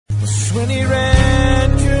When he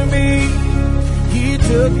ran to me, he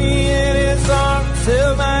took me in his arms,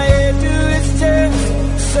 held my head to his chest,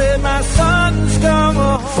 said, my son's come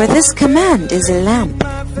home. For this command is a lamp,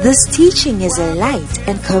 this teaching is a light,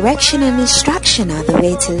 and correction and instruction are the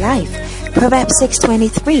way to life. Proverbs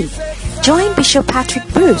 6:23. Join Bishop Patrick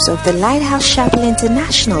Bruce of the Lighthouse Chapel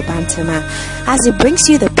International, Bantama, as he brings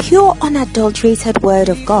you the pure, unadulterated Word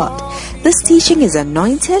of God. This teaching is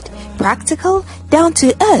anointed, practical, down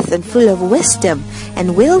to earth, and full of wisdom,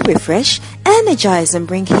 and will refresh, energize, and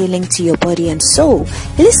bring healing to your body and soul.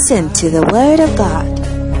 Listen to the Word of God.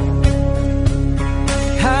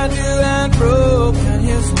 I knew I'd broken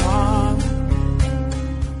his heart.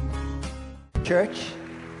 Church,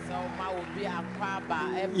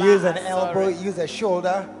 use an elbow, use a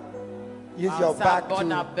shoulder, use your back to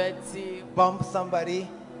bump somebody.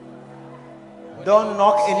 Don't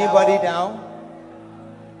knock anybody down.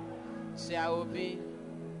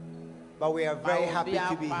 But we are very happy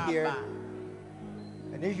to be here.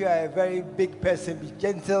 And if you are a very big person, be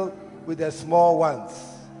gentle with the small ones.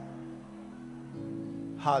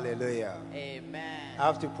 Hallelujah. Amen. I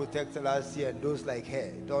have to protect us here and those like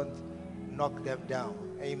her. Don't knock them down.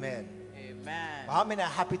 Amen. Amen. How many are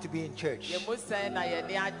happy to be in church?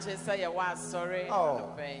 Oh,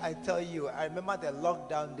 I tell you, I remember the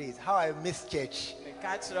lockdown days, how I missed church.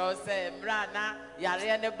 But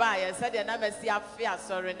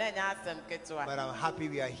I'm happy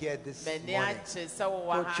we are here this morning.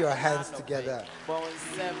 Put your hands together.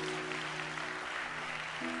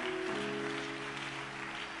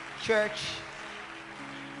 Church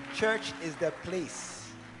is the place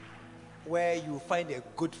where you find a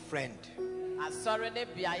good friend.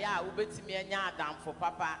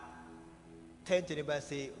 Turn to neighbor and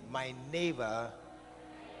say, my neighbor,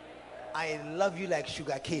 I love you like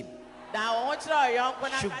sugar cane.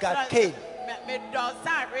 Sugar cane.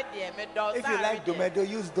 If you like domedo,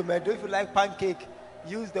 use domedo. If you like pancake,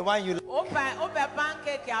 use the one you like.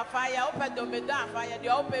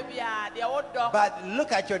 But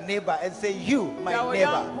look at your neighbor and say, you, my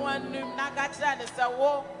neighbor,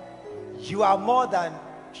 you are more than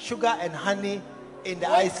sugar and honey in the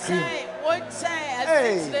ice cream. Hey.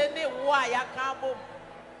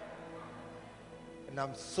 And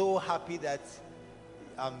I'm so happy that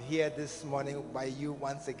I'm here this morning by you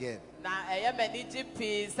once again.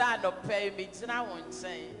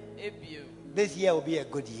 This year will be a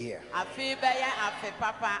good year.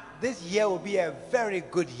 This year will be a very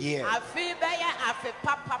good year.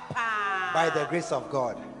 By the grace of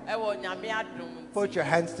God. Put your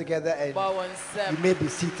hands together and you may be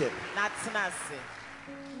seated.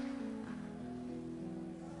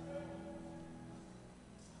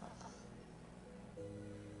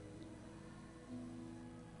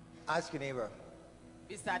 Ask your neighbor,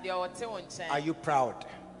 are you proud?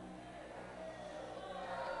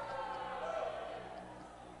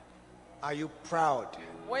 Are you proud?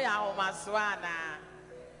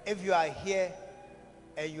 If you are here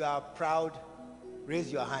and you are proud,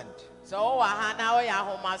 raise your hand. You are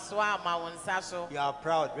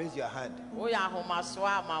proud, raise your hand.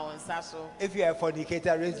 If you are a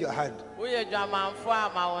fornicator, raise your hand.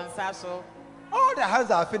 All the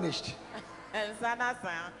hands are finished.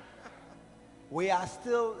 We are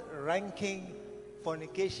still ranking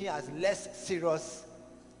fornication as less serious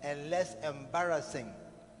and less embarrassing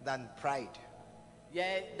than pride.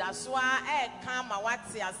 That's why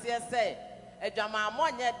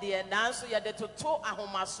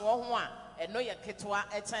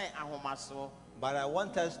but I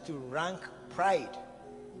want us to rank pride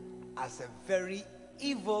as a very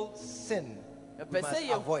evil sin we must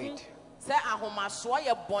avoid.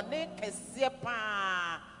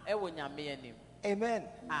 Amen.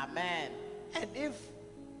 Amen. And if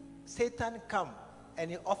Satan come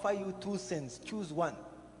and he offer you two sins, choose one.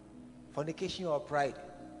 Fornication or pride?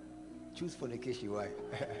 Choose fornication. Why?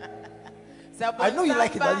 I know you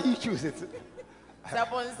like it, but you choose it. Choose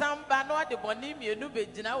one.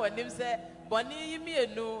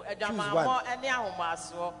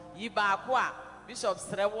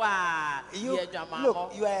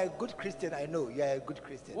 Look, you are a good Christian. I know you are a good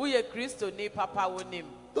Christian.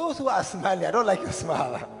 Those who are smiling, I don't like your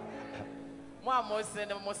smile.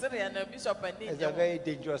 It's a very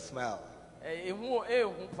dangerous smile.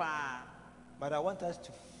 But I want us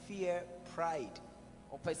to fear pride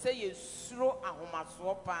and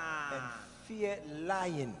fear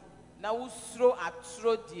lying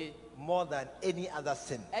more than any other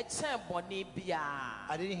sin. I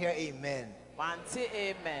didn't hear amen.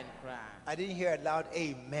 Amen. I didn't hear a loud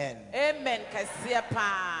amen. Amen.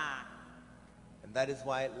 And that is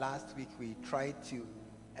why last week we tried to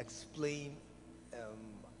explain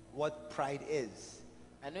what pride is.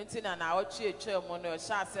 And until now, I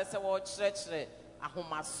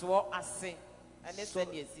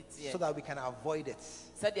So that we can avoid it.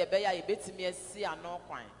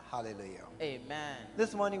 Hallelujah. Amen.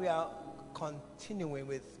 This morning we are continuing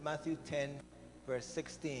with Matthew 10, verse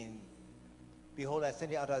 16. Behold, I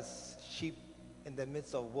send you out as sheep in the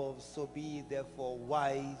midst of wolves, so be ye therefore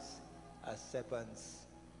wise as serpents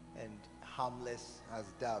and harmless as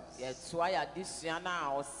doves. Yes, why are this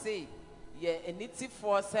yana or say, ye enity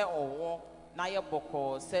for say or na ye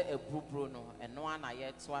boko say a bruno and no one I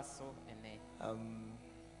yet was so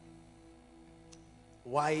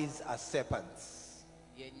Wise as serpents.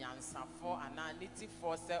 Ye nyansa for and niti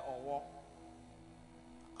for say or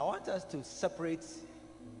I want us to separate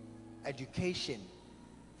education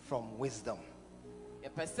from wisdom. ye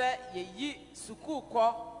pese ye yi suku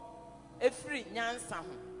ko every nyansa ho.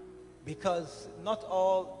 Because not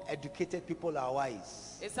all educated people are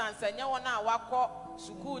wise.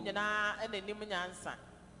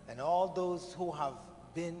 And all those who have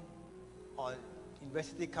been on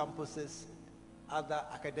university campuses, other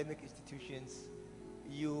academic institutions,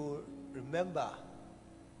 you remember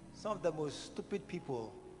some of the most stupid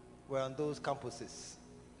people were on those campuses.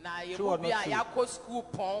 True or not true?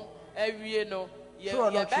 True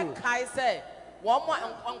or not true?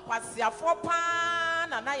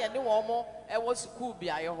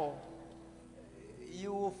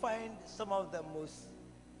 You will find some of the most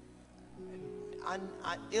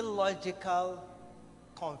illogical,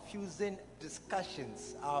 confusing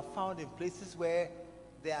discussions are found in places where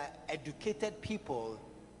there are educated people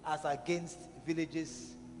as against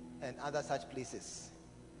villages and other such places.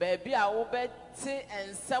 Baby, I will bet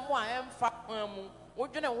and someone am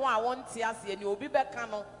what you know why I want to ask you, and you'll be back.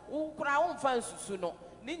 Who crown fans suno?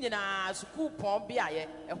 Nina school pom biaye,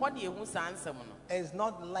 and what you who answer. It's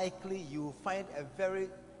not likely you find a very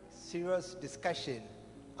serious discussion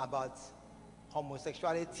about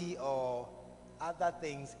homosexuality or other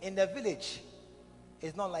things in the village.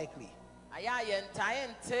 It's not likely. I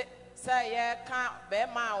entire say, yeah, can't bear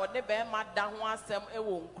my or the bear my down one some it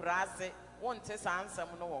won't crass it, won't answer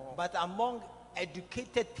no. But among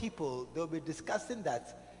educated people, they'll be discussing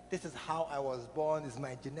that this is how I was born, is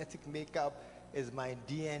my genetic makeup, is my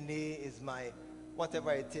DNA, is my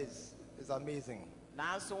whatever it is. It's amazing.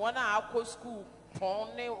 Now, so when I go school,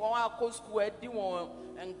 pony or I go school at the one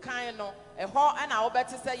and kind of a hot and I'll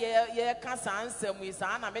better say, yeah, can't answer me,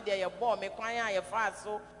 son. I made a boy, make my fast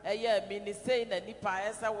so a year mean saying that Nipa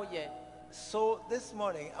as I will yet. So this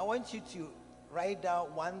morning, I want you to write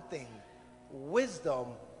down one thing.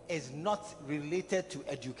 Wisdom is not related to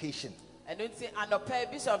education. And don't say, and the pay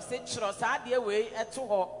bishop said, trust our dear way at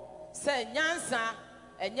two. Say, Nyansa,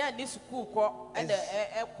 and Yan this school and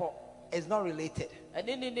the airport. It's not related. And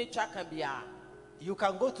in the track can be you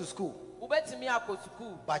can go to school,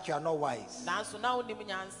 but you are not wise.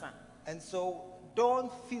 And so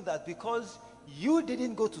don't feel that because you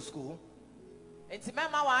didn't go to school,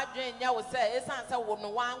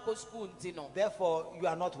 therefore you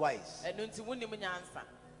are not wise.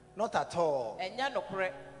 Not at all.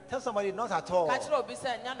 Tell somebody not at all.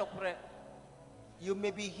 You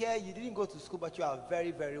may be here, you didn't go to school, but you are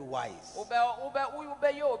very, very wise.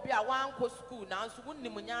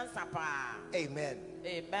 Amen.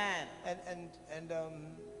 Amen. And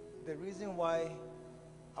the reason why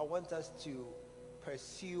I want us to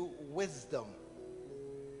pursue wisdom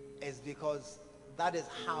is because that is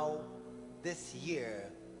how this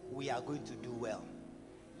year we are going to do well.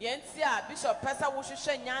 Bishop Pesa Wusha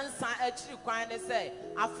Nyansa actually quite say,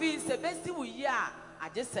 I feel the best we are. I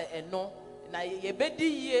just say no.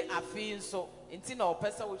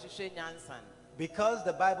 Because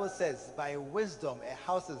the Bible says, by wisdom a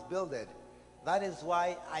house is builded. That is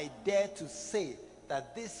why I dare to say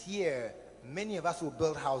that this year many of us will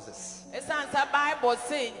build houses. It's the Bible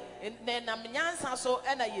saying, then Nyansa so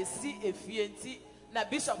and I see a fienti. Na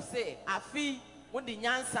Bishop say, I feel when the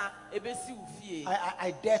Nyansa ebesi.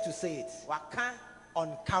 I dare to say it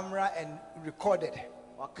on camera and recorded.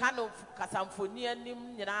 That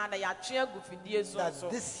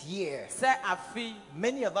this year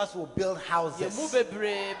many of us will build houses.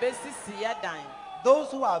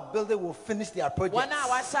 Those who are building will finish their projects.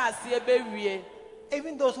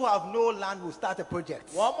 Even those who have no land will start a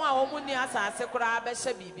project.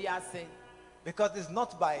 Because it's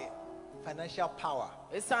not by financial power,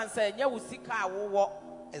 it's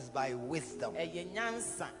by wisdom.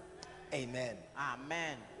 Amen.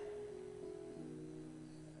 Amen.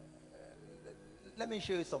 Let me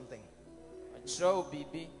show you something.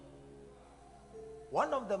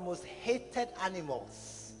 One of the most hated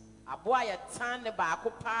animals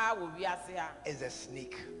is a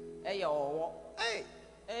snake. Hey, oh, Hey,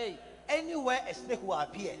 hey, anywhere a snake will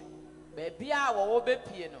appear, baby, I will be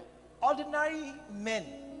piano. ordinary men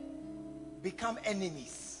become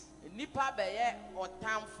enemies. Nipa beye or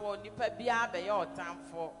time for Nipa bia beye or time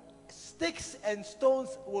for. Sticks and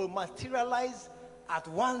stones will materialize at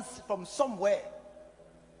once from somewhere.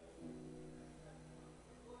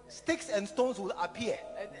 Sticks and stones will appear.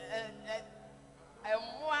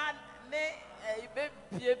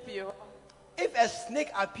 If a snake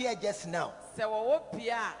appears just now,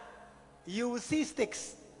 you will see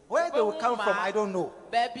sticks. Where they will come from, I don't know.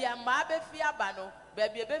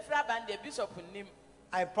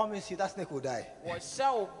 I promise you that snake will die.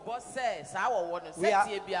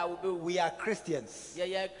 We are Christians.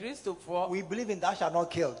 We believe in thou shalt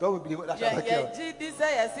not kill. Don't we believe thou shalt not kill?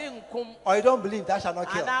 Or you don't believe thou shalt not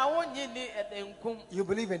kill? You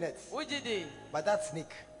believe in it. But that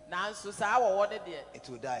snake, it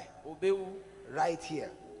will die. Right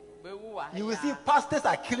here. You will see pastors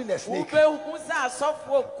are killing the snake.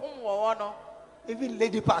 Even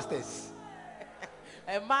lady pastors.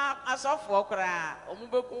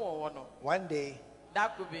 One day,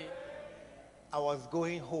 that could be. I was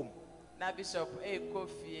going home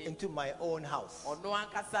into my own house.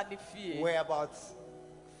 Where about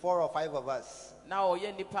 4 or 5 of us.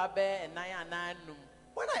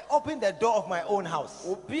 When I opened the door of my own house,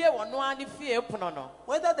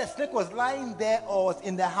 whether the snake was lying there or was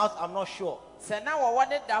in the house, I'm not sure. But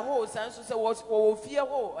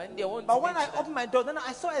when I opened my door, then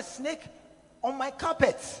I saw a snake on my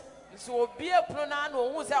carpet.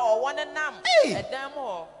 Hey!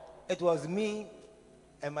 It was me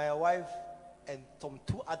and my wife and some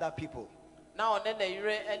 2 other people.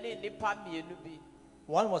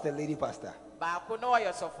 One was the lady pastor.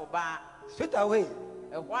 Straight away,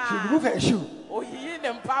 she removed her shoe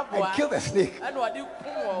and killed the snake.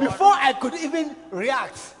 Before I could even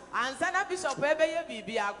react,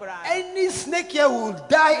 any snake here will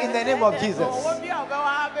die in the name of Jesus.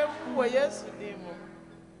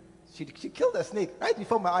 She killed the snake right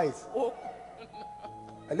before my eyes.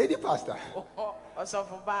 A lady pastor.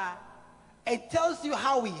 It tells you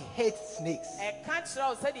how we hate snakes.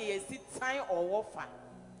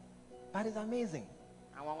 That is amazing.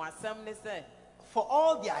 For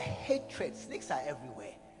all their hatred, snakes are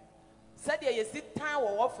everywhere.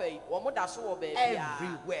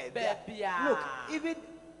 Everywhere. Look, even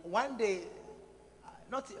one day,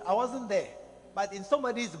 I wasn't there, but in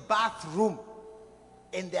somebody's bathroom,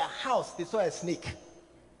 in their house, they saw a snake.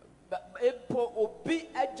 They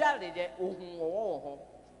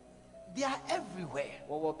are everywhere.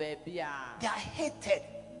 They are hated.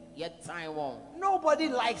 Nobody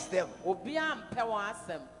likes them.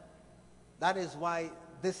 That is why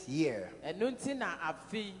this year,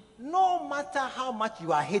 no matter how much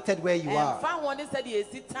you are hated where you are,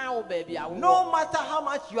 no matter how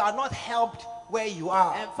much you are not helped where you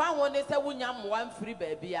are,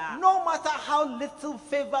 no matter how little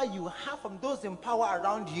favor you have from those in power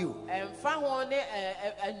around you,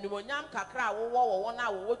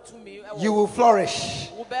 you will flourish.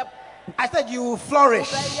 I said you will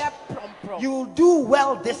flourish. You will do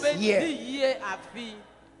well this year.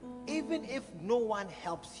 Even if no one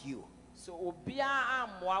helps you.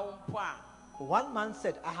 One man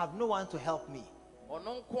said, I have no one to help me.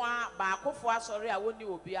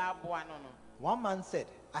 One man said,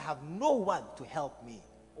 I have no one to help me.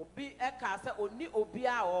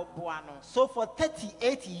 So for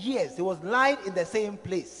 38 years, he was lying in the same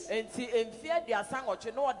place. That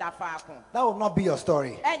will not be your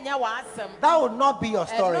story. That will not be your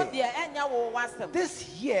story. This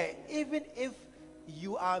year, even if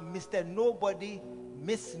you are Mr. Nobody,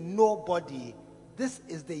 Miss Nobody, this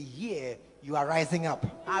is the year you are rising up.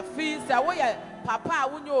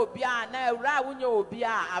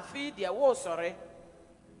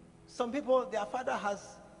 Some people, their father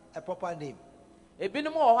has a proper name.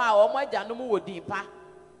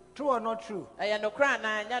 True or not true?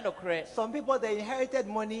 Some people, they inherited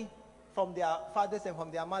money from their fathers and from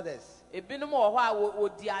their mothers.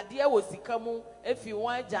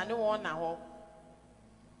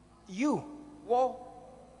 You,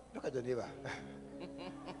 look at your neighbor.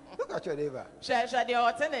 Look at your neighbor.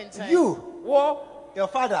 You, your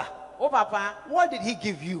father, what did he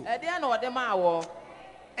give you?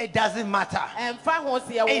 It doesn't matter.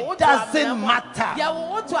 It doesn't matter.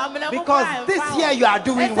 Because this year you are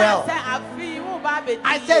doing well.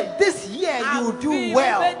 I said this year you will do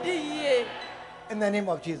well. In the name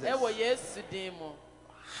of Jesus.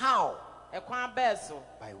 How?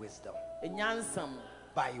 By wisdom.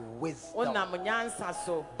 By wisdom. Wonam nyansa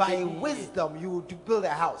so. By wisdom, you will build a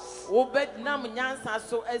house. Wobɛnam nyansa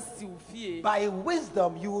so asi wo fie. By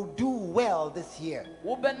wisdom, you will do well this year.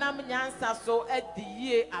 Wobɛnam nyansa so adi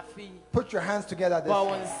yie afi. Put your hands together this Bɔ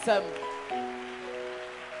wo time. nsam.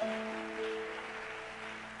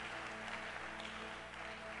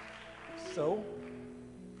 So,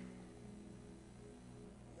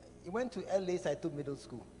 you went to LA Saito Middle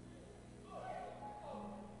School.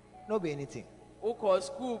 No be anything. Wokɔ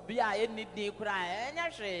school bi a ɛnni din koraa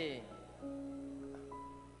ɛnyɛ hwee.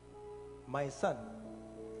 My son,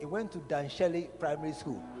 he went to Dansheli Primary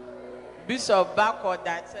School. Bishop Bako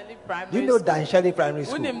Dansheli Primary Do you know School. Dansheli Primary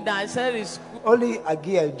School? Wonim Dansheli School. Only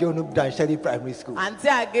Agia Jonub Dansheli Primary School. Ante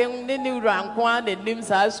ageng ne ni wura nko a na nim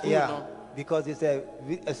saa school Yeah, no. because it's a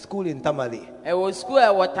school in Tamale. Ɛwɔ school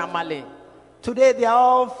ɛwɔ Tamale. Today they are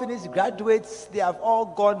all finished graduates. They have all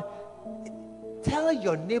gone. Tell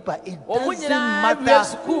your neighbor it doesn't matter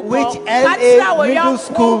which LA middle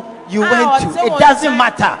school you went to. It doesn't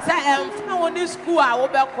matter.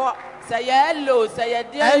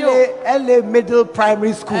 LA middle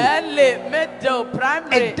primary school. LA middle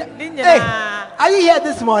primary. Hey, are you here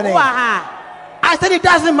this morning? I said it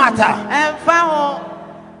doesn't matter.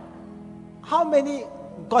 How many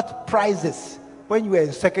got prizes when you were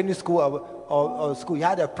in secondary school or school? You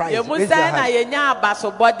had a prize. Raise your hand. You had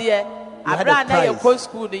a prize.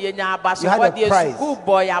 You had a prize. School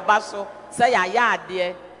boy abaso say ya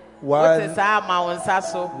ade. One,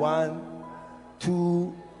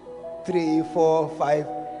 2, 3, 4, 5,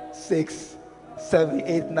 6, 7,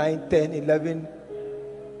 8, 9, 10, 11,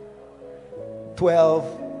 12,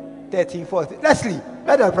 13, 14. Leslie,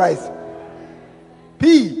 where's the prize?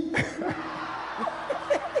 P.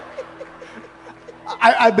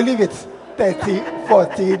 I believe it. 13,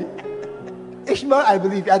 14. Ishmael, I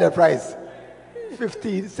believe you had a prize.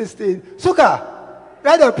 15, 16. Suka, you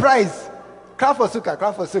had a prize. Clap for Suka,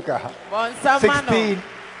 clap for Suka. 16,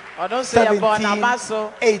 17,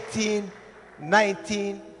 18,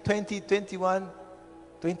 19, 20, 21,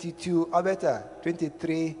 22, or better,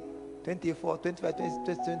 23, 24, 25,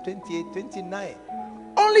 26, 28, 29.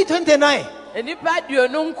 Only 29.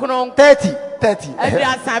 30.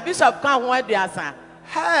 Bishop kan ho aduasa.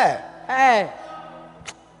 Hey.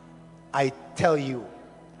 I tell you,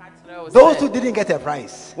 those who didn't get a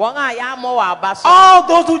prize, all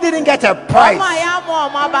those who didn't get a prize,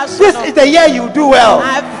 this is the year you do well.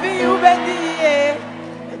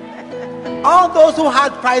 All those who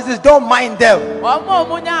had prizes, don't mind them. All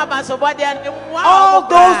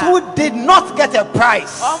those who did not get a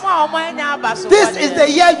prize, this is the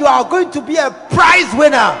year you are going to be a prize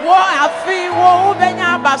winner.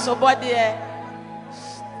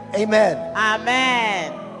 Amen.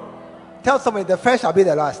 Amen. Tell somebody the first shall be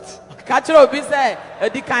the last. It's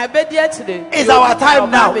our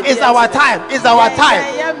time now. It's our time. It's our time.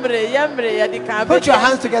 Put your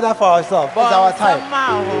hands together for ourselves. It's our time.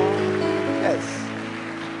 Yes.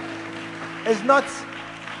 It's not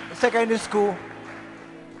secondary school.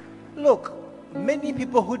 Look, many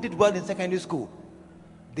people who did well in secondary school,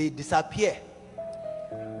 they disappear.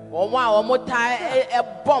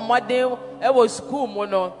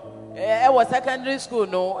 Secondary school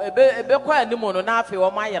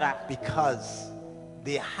because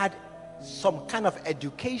they had some kind of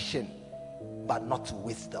education but not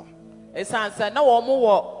wisdom. This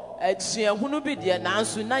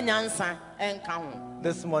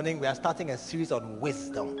morning we are starting a series on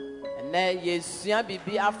wisdom. May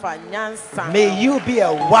you be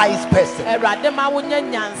a wise person.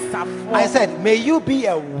 I said, may you be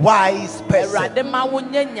a wise person.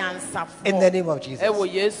 In the name of Jesus.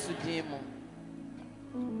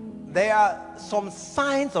 There are some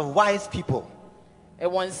signs of wise people.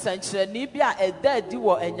 And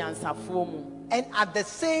at the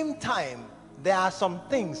same time, there are some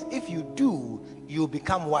things, if you do, you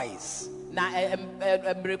become wise.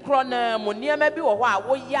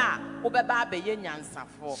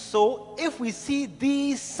 So if we see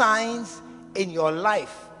these signs in your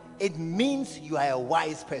life, it means you are a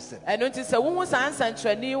wise person. And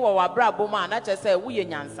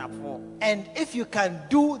if you can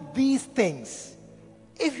do these things,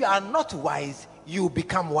 if you are not wise, you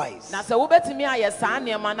become wise. Are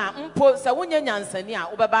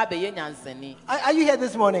you here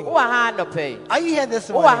this morning? Are you here this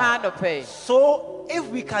morning? So if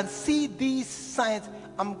we can see these signs,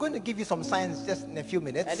 I'm going to give you some signs just in a few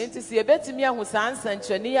minutes. If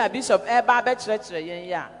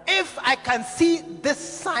I can see this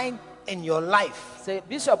sign in your life, I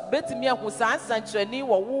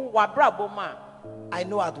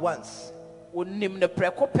know at once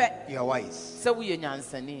You are wise.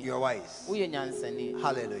 You are wise.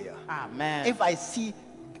 Hallelujah. Amen. If I see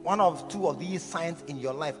one of two of these signs in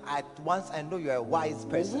your life, at once I know you are a wise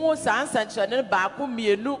person. Even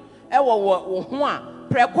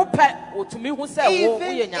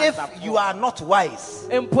if you are not wise,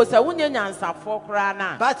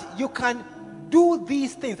 but you can do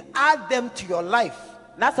these things, add them to your life,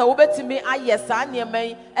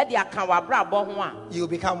 you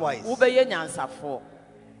become wise.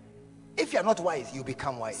 If you are not wise, you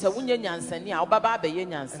become wise. And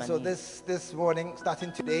so this morning,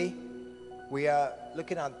 starting today, we are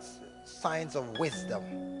looking at signs of wisdom.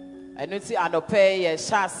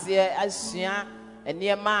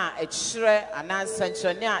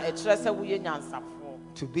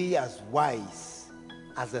 To be as wise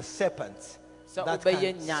as a serpent that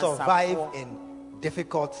can survive in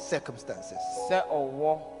difficult circumstances.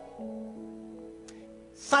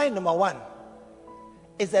 Sign number 1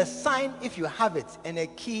 is a sign if you have it, and a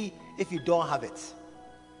key if you don't have it.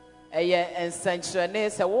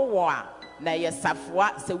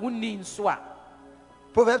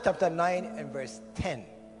 Proverbs chapter 9 and verse 10.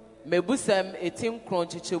 The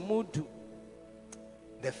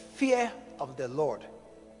fear of the Lord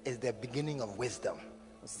is the beginning of wisdom.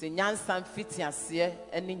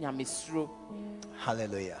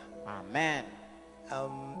 Hallelujah. Amen.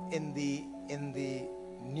 In the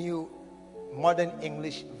New Modern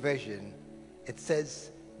English Version, it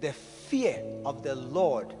says, the fear of the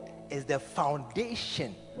Lord is the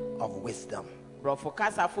foundation of wisdom.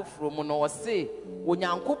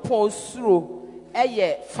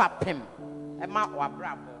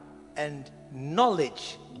 And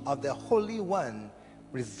knowledge of the Holy One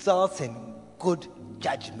results in good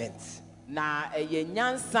judgment.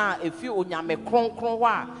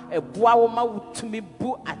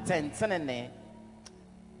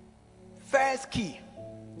 First key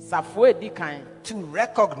to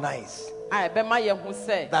recognize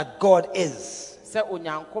that God is.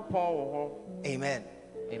 Amen.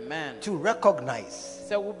 Amen. To recognize,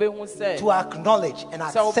 to acknowledge and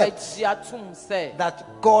accept that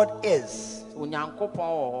God is. One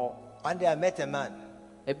day I met a man,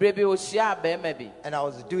 and I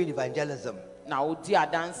was doing evangelism. And I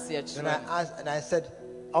said,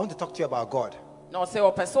 I want to talk to you about God. They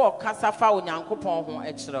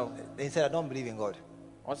said, I don't believe in God.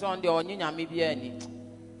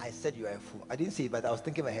 I said, you are a fool. I didn't say it, but I was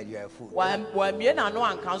thinking in my head, you are a fool.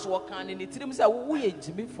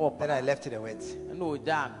 Then I left it and went.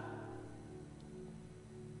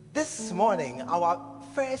 This morning, our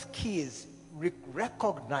first key is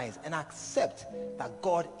recognize and accept that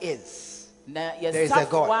God is. There is a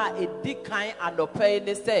God.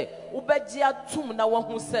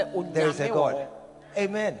 There is a God.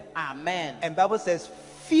 Amen. Amen. And Bible says,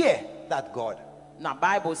 fear that God.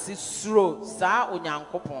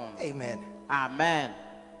 Amen. Amen.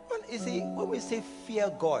 You see, when we say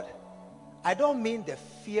fear God, I don't mean the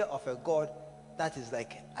fear of a God that is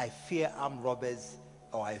like, I fear armed robbers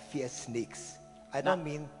or I fear snakes. I don't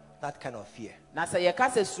mean that kind of fear. No.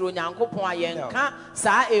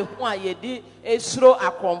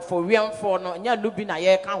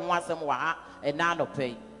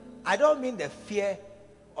 I don't mean the fear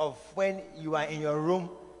of when you are in your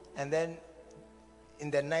room and then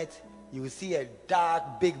in the night you will see a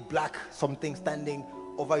dark, big, black something standing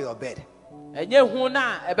over your bed.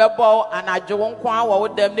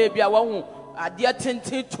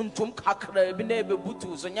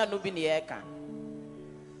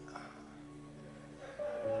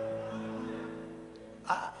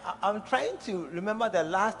 I'm trying to remember the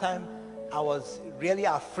last time I was really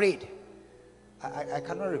afraid. I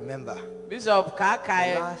cannot remember. Bishop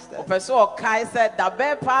Kakai, Professor Kai said,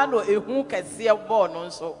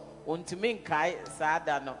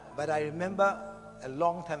 but I remember a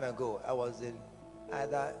long time ago, I was in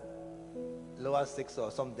either lower 6 or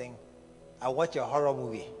something. I watched a horror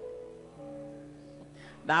movie.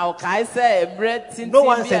 Now, Kai said, no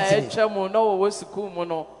one sent me.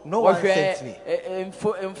 No one sent me.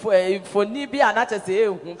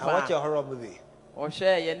 I watched a horror movie.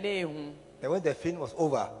 Then when the film was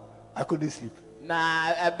over, I couldn't sleep.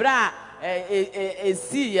 I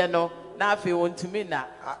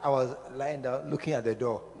was lying down looking at the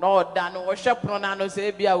door. I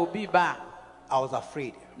was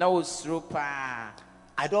afraid.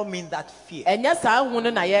 I don't mean that fear. I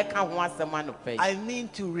mean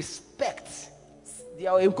to respect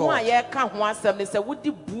God.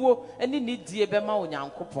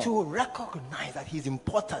 To recognize that He's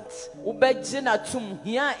important.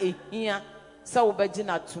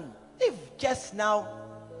 If just now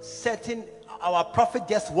certain our prophet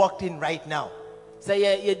just walked in right now,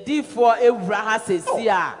 Say ye D4 Ewra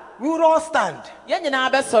Sesia. we would all stand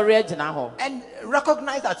Yanina sorry Janaho. and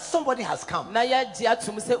recognize that somebody has come. Naya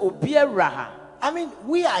Jiatum say Obia Raha. I mean,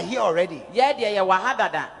 we are here already. Yeah, dear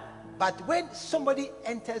Wahada. But when somebody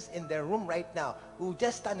enters in the room right now, we will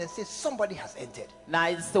just stand and say, somebody has entered. Now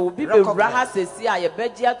it's the Obi Recognize. Raha Sesia, ye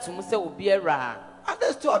Bedia to say Obia Raha.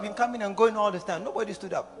 Others too have been coming and going all this time. Nobody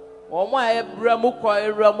stood up. Oma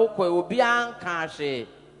Ramuko, Obian Kashi.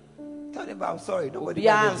 Tell them, I'm sorry. Nobody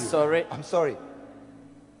Obian minded you. sorry. I'm sorry.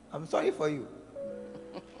 I'm sorry for you.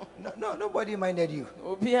 No, nobody minded you.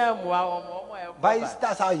 Obia But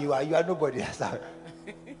that's how you are. You are nobody. That's how.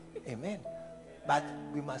 Amen. But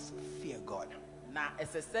we must fear God. Na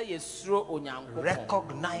esese yesuro onyankopon.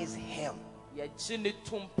 Recognize Him Ye chini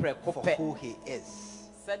tumpre for kope. who He is.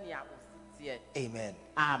 Senia usitie. Amen.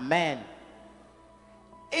 Amen.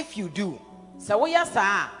 If you do, Se wo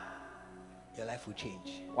yasa your life will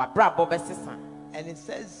change. wa bra bo besesa. And it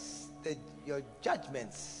says that your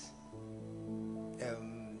judgments,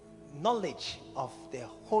 knowledge of the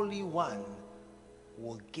Holy One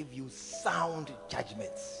will give you sound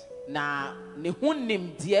judgments. Na ne ho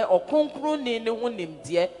nimdeɛ ɔkronkron ne ho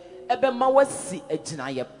nimdeɛ ɛbɛma wasi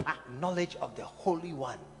agyina yɛ pa. Knowledge of the Holy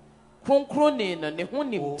One Kronkron ne ho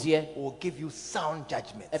nimdeɛ will give you sound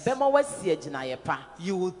judgments. ɛbɛma wasi agyina yɛ pa.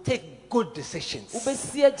 You will take good decisions.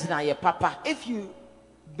 Wobɛsi agyina yɛ papa. If you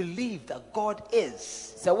believe that God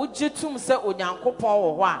is, Sɛ wogye tum sɛ onyankopɔn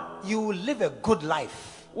wɔ hɔ a, you will live a good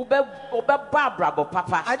life. wobɛba abrabɔ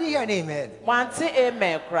papa. I didn't hear an amen. Wante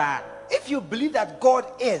amen koraa. If you believe that God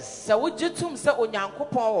is Sɛ wogye tum sɛ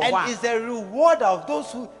onyankopɔn wɔ and hɔ is the reward of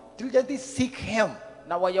those who diligently seek Him, a,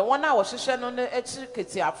 na wɔyɛ wɔn a wɔhyehyɛ no no akyi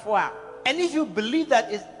ketiafo a, and if you believe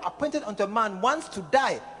that it's appointed unto man once to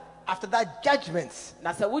die, after that judgment,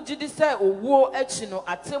 na sɛ wogye di sɛ owuo akyi no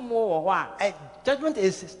atemmuo wɔ hɔ a judgment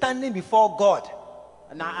is standing before God.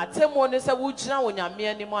 a, na atemmuo no sɛ wogyina Onyame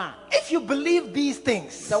anim a, If you believe these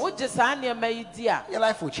things, sɛ wogye saa nneɛma yi di a, your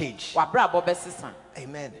life will change. w'abrabɔ bɛsesa.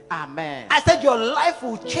 Amen. Amen. I said your life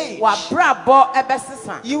will change. W'abrabɔ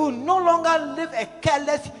ɛbɛsesa. You will no longer live a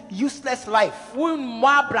careless, useless life.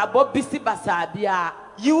 Wonmmɔ abrabɔ bisi basaa biara.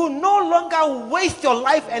 You will no longer waste your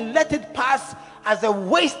life and let it pass as a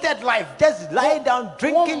wasted life. Just lying down,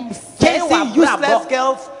 drinking, chasing useless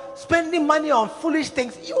girls, spending money on foolish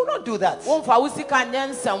things. You will not do that. Womfa wo sika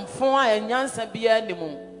nyɛ nsɛmfo a ɛnyansa biara ni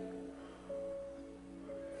mu.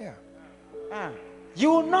 Yeah. You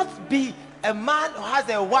will not be a man who has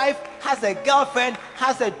a wife, has a girlfriend,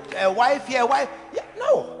 has a wife here, wife. Yeah,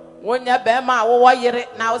 no. Wonyɛ bɛrima a wowɔ yere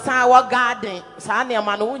na wosan wɔ garden. Saa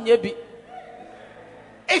nneɛma no wonyɛ bi.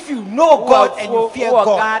 If you know God and you fear Wowɔ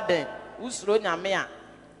God. garden. Wosuro Nyame a.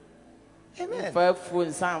 Amen. Fa afuo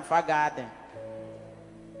nsa mfa garden.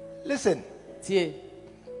 Listen, Tie.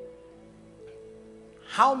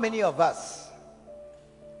 how many of us,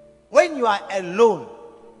 when you are alone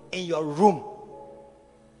in your room,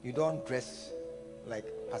 you don't dress like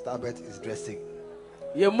Pastor Albert is dressing?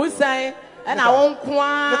 Yɛ mu sɛn ɛna Look wo at-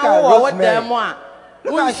 nko look a at wowɔ wo Rosemary. dan mu a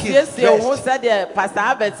Look how she's wonsiesie wo ho dressed. sɛdeɛ Pastor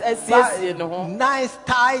Albert asiesie ne ho. Nice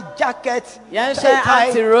tie, jacket, Yɛnhwɛ tie,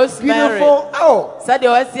 Auntie Rosemary. beautiful. Oh,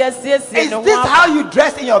 Sɛdeɛ wɔasiesie is ne ho. this how you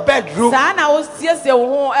dress in your bedroom? Saa na wosiesie wo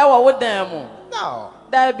ho ɛwɔ wo dan mu. No.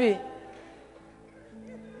 Dabi.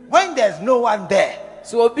 When there's no one there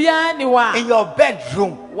So obiara ni hɔ in your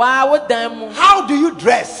bedroom, a wo dan mu. how do you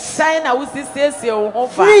dress? Sɛn na wosiesie wo ho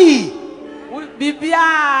fa. Free.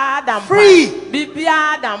 Biribiara da mpan. Free.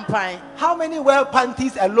 Biribiara da mpan. How many wear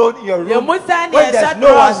panties alone in your room You must stand when there, there's shut no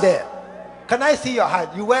doors. one there? Can I see your hand?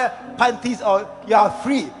 You wear panties or you are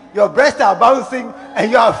free. Your breasts are bouncing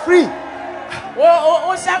and you are free.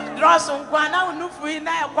 O hyɛ dress nkwa na wo nufu yi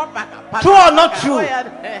na ɛkɔ paka. True or not true?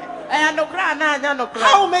 Ɛyɛ nokora na anya nokora.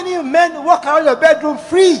 How many men walk around your bedroom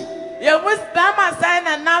free? Yɛ mu bɛrima sɛn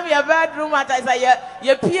na nam yɛ bedroom ata sɛ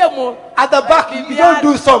yɛ pie mu. At the back, you don't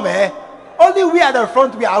do some, eh? Only we at the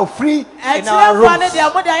front, we are free in our Ɛkyerɛ fa ne rooms.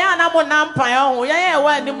 deɛ mo deɛ yɛn a na mo nam pan ɔho yɛn yɛ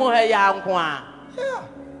wɔ anim ha yɛ anko a. Yeah.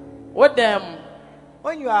 Wo dan mu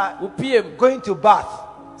When you are wo pie mu going to bath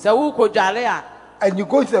sɛ wokɔ dware a and you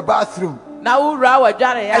go into the bathroom na wowura wɔ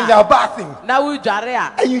dware and you a are bathing na wodware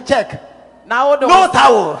a and you check, na wode no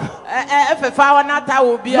towel. ɛfɛfa wɔ na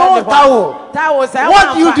towel bi No towel. towel sɛ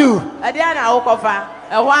What do you do? ɛdeɛ na wokɔfa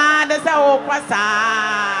ɛhɔ a ne sɛ wokɔ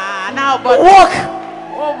saa na wobɔ Walk.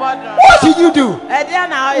 wobɔ What did you do? ɛdeɛ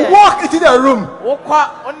na woyɛ Walk into the room wokɔ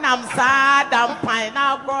wonam saa da mpan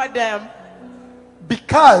na wokɔ dɛm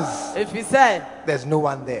because ɛfiri sɛ there's no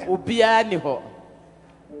one there. obiara ni hɔ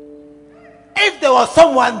If there was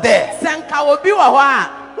someone there, sɛ nka obi wɔ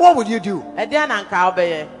hɔ what would you do? a ɛdeɛ na nka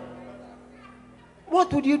wobɛyɛ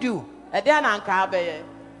what would you do? If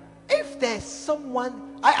there's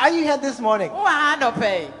someone, are you here this morning?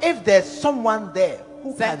 If there's someone there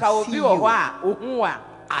who can see you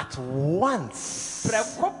at once,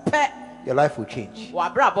 your life will change.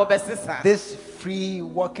 This free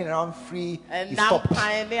walking around free is stopped.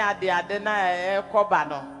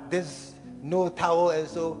 This no towel and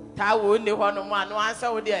so go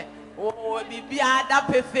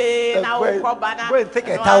and take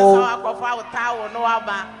a towel.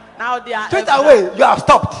 Straight away, you have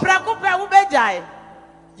stopped.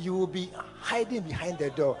 You will be hiding behind the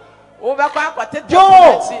door.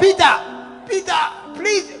 Joe, Peter,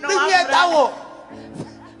 please bring me a towel.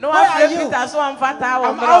 Where are you?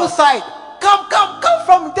 I'm outside. Come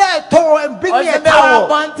from there, Toro, and bring me a towel.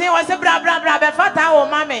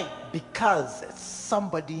 Because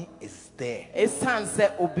somebody is there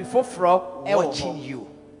watching you.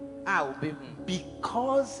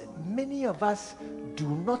 Because many of us do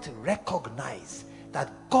not recognize that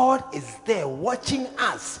God is there watching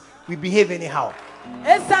us, we behave anyhow.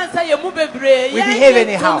 We behave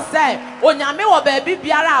anyhow.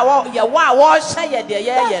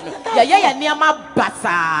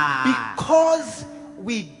 Because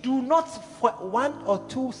we do not for 1 or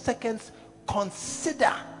 2 seconds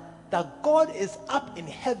consider that God is up in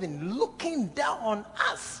heaven looking down on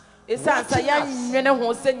us.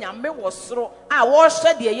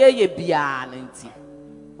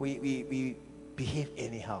 We behave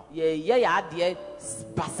anyhow.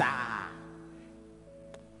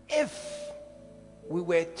 If we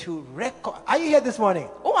were to are you here this morning?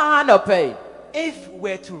 If we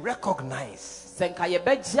were to recognize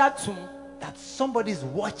that somebody is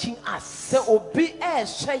watching us,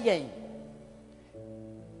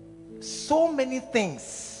 so many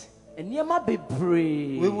things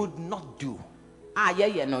we would not do.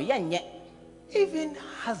 Even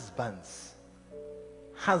husbands,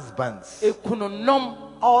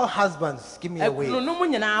 all husbands, give me a wave.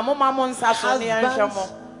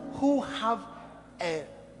 Husbands who have a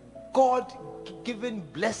God-given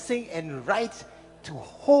blessing and right to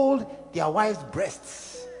hold their wives'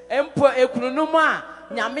 breasts. They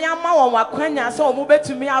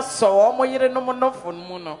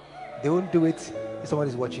won't do it if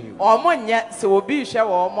somebody's watching you.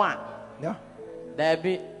 No?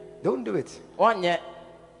 They won't do it.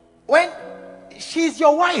 When she's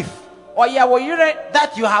your wife,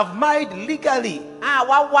 that you have married legally,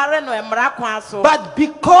 but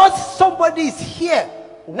because somebody is here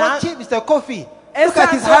watching Mr. Kofi, look at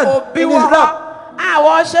his hand in his lap.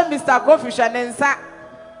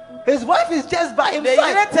 His wife is just by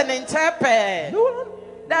himself. No.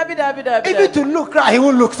 Even to look right, he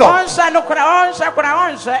won't look so.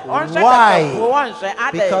 Why?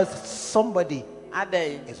 Because somebody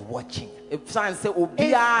is watching. If you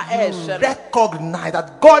recognize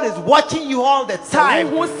that God is watching you all the time,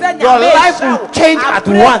 your life will change at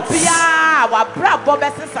once.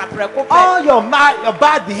 All your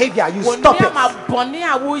bad behavior, you stop it.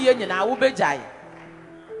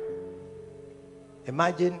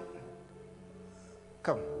 Imagine,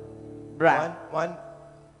 come, one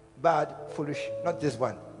bad, foolish, not this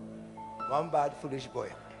one. One bad, foolish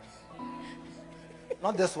boy.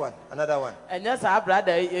 Not this one, another one. And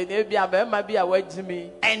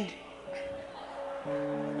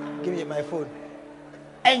give me my phone.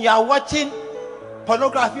 And you are watching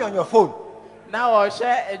pornography on your phone. Now I'll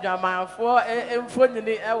share a drama for a phone.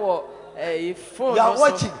 You are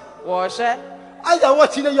watching. As you are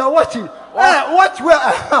watching, you are watching. Watch where?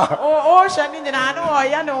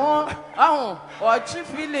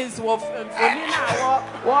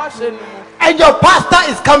 And your pastor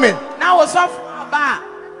is coming. Now what's up?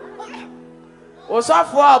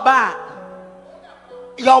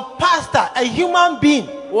 Your pastor, a human being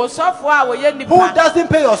who doesn't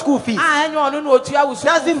pay your school fees,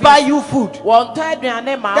 doesn't buy you food,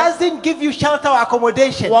 doesn't give you shelter or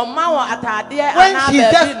accommodation, when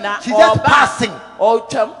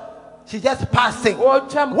she's just passing,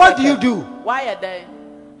 what do you do? Why are they?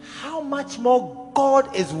 How much more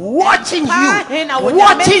God is watching you all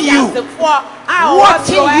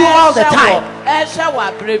the time?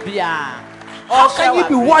 How can you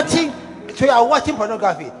be watching? So you are watching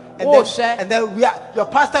pornography, and then your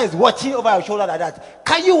pastor is watching over your shoulder like that.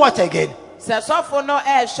 Can you watch again?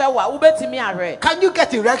 Can you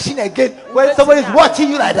get erection again when somebody is watching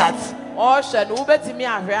you like that?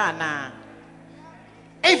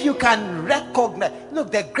 If you can recognize,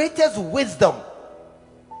 look, the greatest wisdom,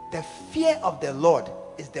 the fear of the Lord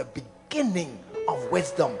is the beginning of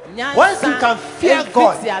wisdom. Once you can fear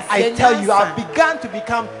God, I tell you, I've begun to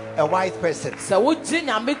become a wise person, you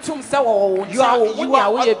are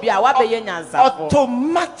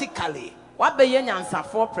automatically,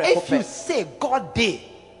 if you say God day,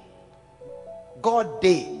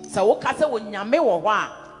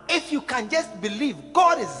 if you can just believe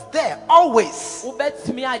God is there always, your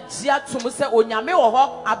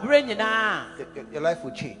life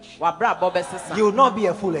will change. You will not be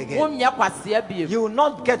a fool again. You will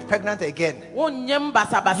not get pregnant again. You will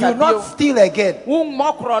not steal again.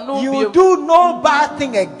 You will do no bad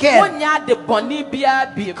thing again,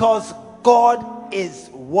 because God is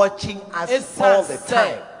watching us all the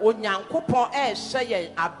time.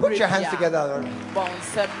 Put your hands together.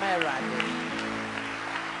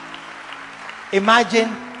 Imagine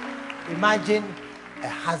a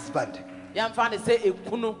husband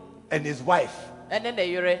and his wife, and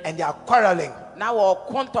they are quarreling,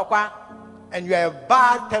 and you are a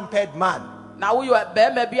bad-tempered man, and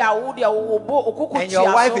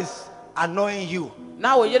your wife is annoying you,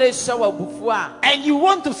 and you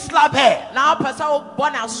want to slap her.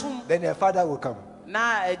 Then her father will come.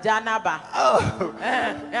 Oh,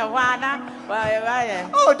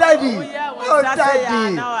 daddy. Oh,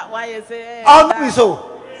 not me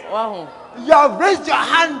so. You have raised your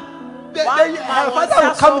hand. Her father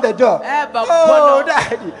will come to the door. Oh,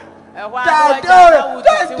 daddy. Daddy.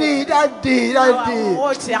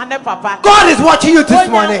 God is watching you this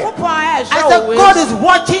morning. I said, God is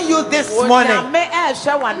watching you this morning.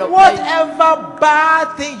 Whatever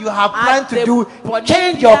bad thing you have planned to do,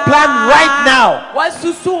 change your plan right now. I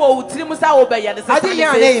didn't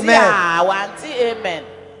hear an amen.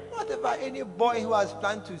 Whatever any boy who has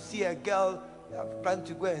planned to see a girl, planned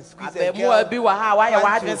to go and squeeze a girl, you have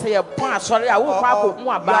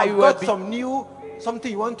got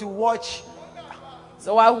something you want to watch.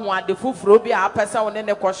 So I want the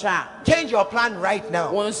change your plan right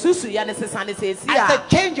now. I said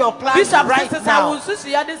change your plan right now.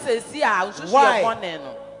 Why?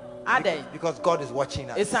 Because God is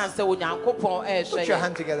watching us. Put your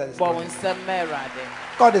hand together this morning.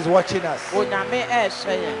 God is watching us.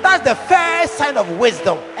 That's the first sign of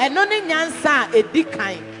wisdom.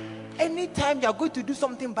 Anytime you are going to do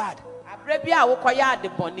something bad,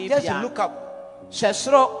 just look up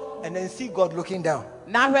and then see God looking down,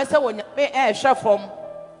 and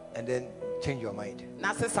then change your mind.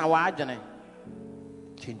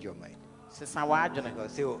 Change your mind.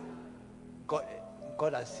 Because say, oh, God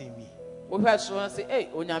has seen me.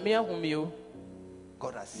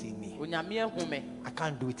 God has seen me. I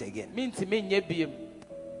can't do it again. Amen.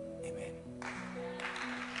 I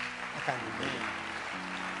can't do it again.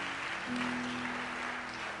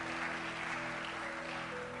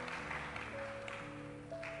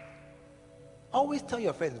 Always tell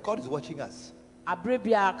your friends, God is watching us. God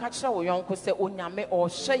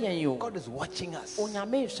is watching us.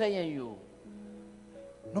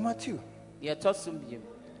 Number 2.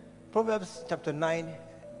 Proverbs chapter 9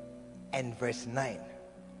 and verse 9.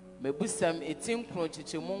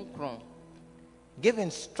 Give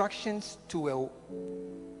instructions to a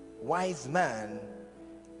wise man,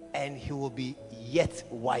 and he will be yet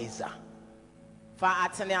wiser.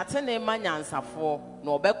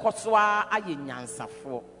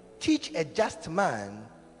 Teach a just man,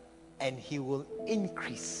 and he will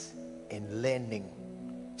increase in learning.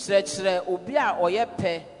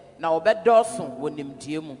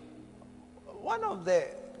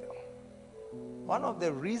 One of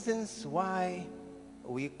the reasons why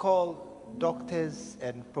we call doctors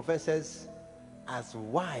and professors as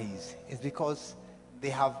wise is because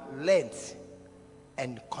they have learned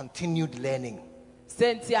and continued learning. We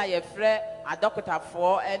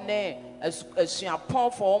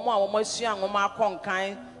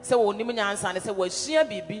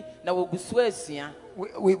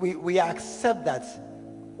accept that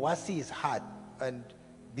WASSCE is hard and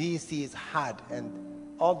BEC is hard and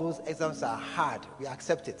all those exams are hard. We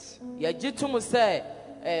accept it.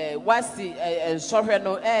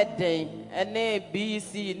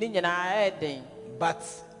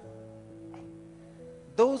 But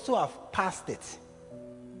those who have passed it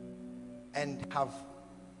and have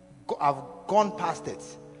gone past it,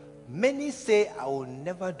 many say, I will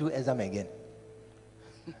never do exam again.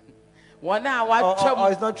 Or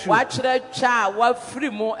it's not true.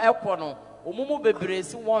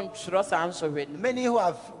 Many who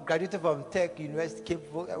have graduated from Tech, University,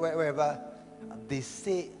 Cape, wherever, they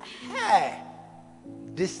say, hey,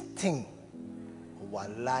 this thing,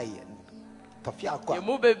 wallahi.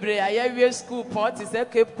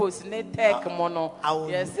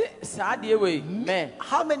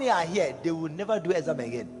 How many are here? They will never do exam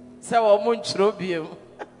again.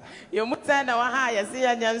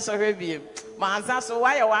 Mansa so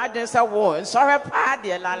why you are just a war. Sorry,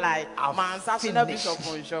 party, la lie. Mansa so no bishop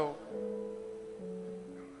on show.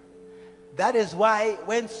 That is why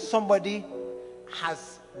when somebody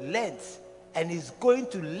has learned and is going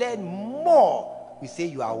to learn more, we say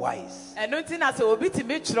you are wise. And nothing as a bit to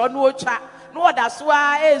me, no chat. No, that's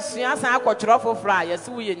why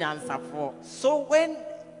So when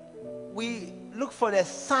we look for the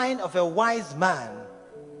sign of a wise man,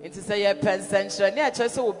 it is a pension.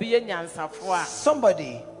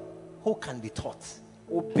 Somebody who can be taught.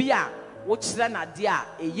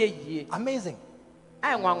 Amazing.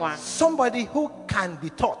 Somebody who can be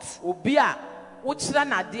taught.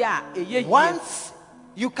 Once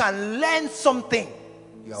you can learn something,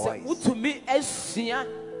 you are wise.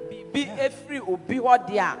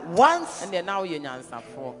 Once, and then now you answer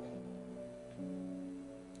for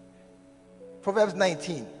Proverbs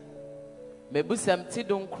 19.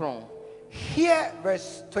 Hear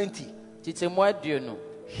verse 20.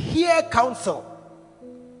 Hear counsel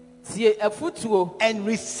and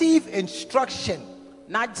receive instruction,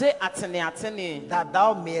 that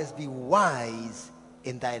thou mayest be wise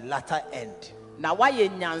in thy latter end.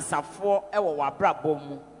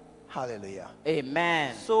 Hallelujah.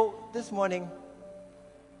 Amen. So this morning,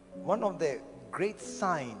 one of the great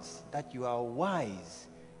signs that you are wise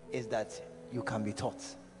is that you can be taught.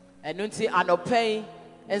 And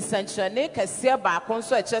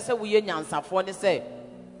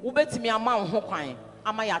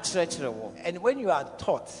when you are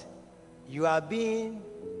taught, you are being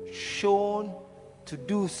shown to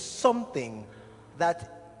do something that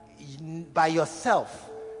by yourself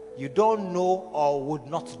you don't know or would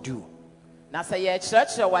not do.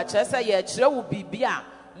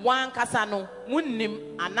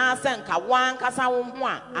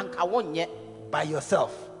 By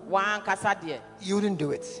yourself, you wouldn't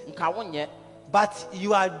do it. But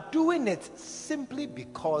you are doing it simply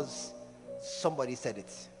because somebody said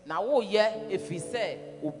it.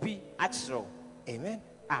 Amen.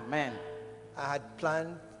 Amen. I had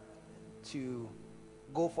planned to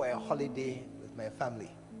go for a holiday with my family.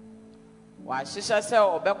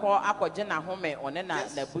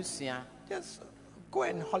 Just go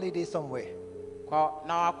and holiday somewhere. That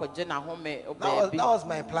was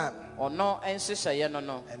my plan. And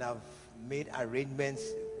I've made arrangements.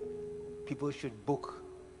 People should book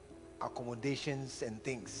accommodations and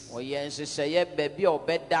things. And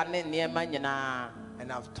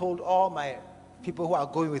I've told all my people who are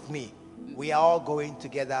going with me, we are all going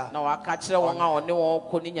together. Tell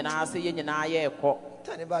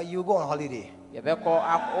about you go on holiday.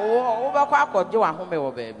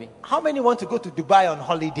 How many want to go to Dubai on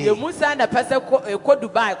holiday?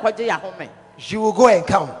 You will go and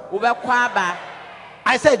come.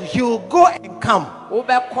 I said you will go and come.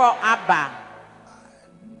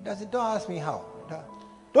 Don't ask me how.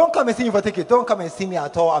 Don't come and see me for ticket. Don't come and see me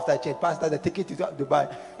at all after church. Pastor, the ticket to Dubai.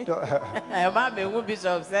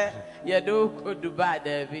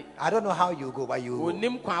 I don't know how you go, but you go.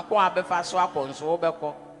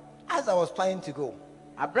 As I was planning to go,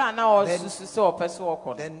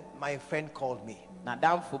 then my friend called me.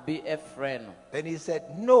 Then he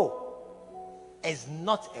said, no, it's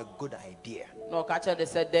not a good idea.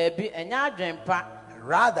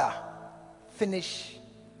 Rather, finish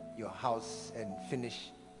your house and finish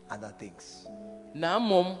other things.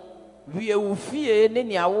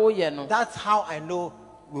 That's how I know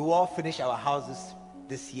we will all finish our houses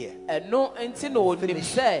this year. We'll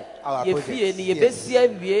finish our projects. Yes.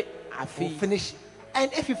 We'll finish.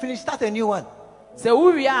 And if you finish, start a new one.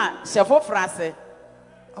 Oh yeah.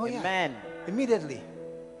 Amen. Immediately.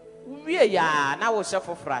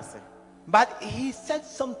 But he said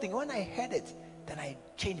something. When I heard it, then I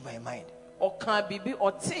changed my mind.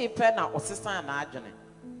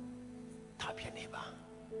 Tap your neighbor.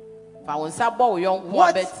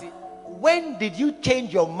 When did you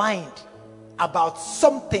change your mind about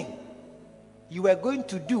something you were going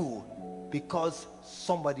to do because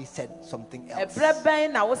somebody said something else?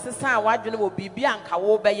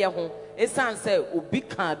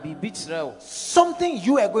 Something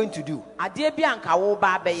you are going to do.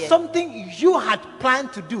 Something you had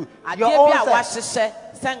planned to do. Your own self.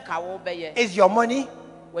 Is your money?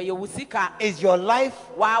 Is your life?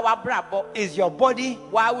 Is your body?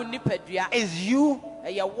 Is you?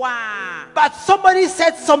 But somebody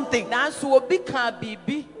said something. Then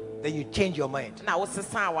you change your mind.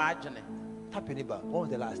 Tap your neighbor. When was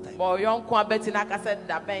the last time? When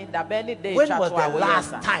was the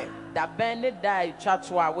last time that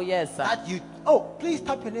you? Oh, please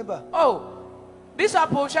tap your neighbor. Oh, Bishop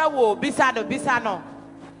Oshawo, Bisano.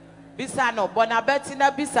 Bisano,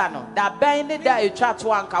 Bonabetina Bisano, that Benny da a chat to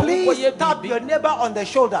Uncle. Please tap your neighbor on the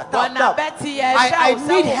shoulder. Tap, tap. Bonabeti, I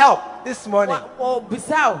need help this morning. Oh,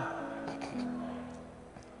 Bisao.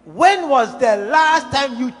 When was the last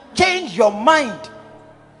time you changed your mind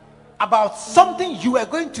about something you were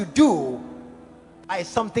going to do by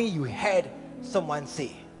something you heard someone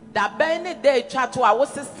say? That Benny day chat to I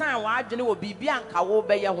was a son, I didn't will be Bianca will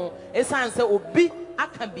be your home. A son said, Obi, I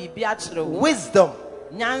can be Beatrice. Wisdom.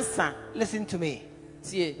 Nyansa. Listen to me.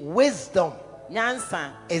 See, Wisdom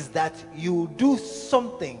Nyansa is that you do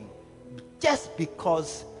something just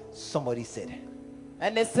because somebody said.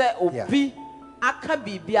 And they say, Obi, I can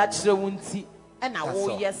be Beatrice Wunti, and I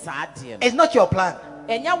will yes, I did. It's not your plan.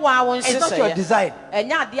 And your one, it's not your design. And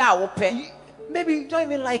your dear will pay. Maybe you don't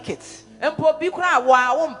even like it. And poor Bikra,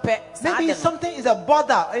 why won't pay? Maybe something is a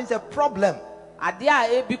bother, it's a problem. I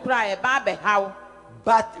dear Bikra, a baby, how?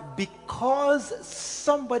 But because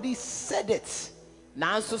somebody said it,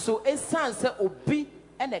 now so a son said, Obi,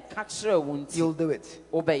 and a catcher won't you'll do it.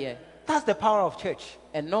 Obey. That's the power of church.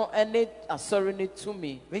 And no any sorry to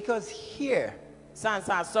me. Because here, sons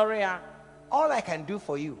are sorry. All I can do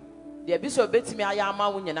for you the bishop bet me I am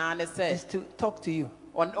when you say is to talk to you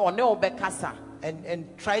on no bekasa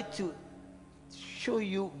and try to show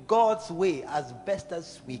you God's way as best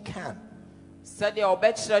as we can. Said the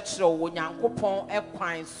obet church when yankopon e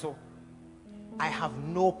kwan so. I have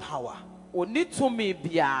no power. Oni to me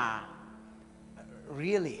bia.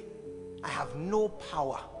 Really, I have no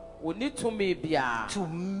power. Oni to me bia to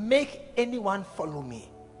make anyone follow me.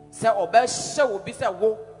 Say obet she obi say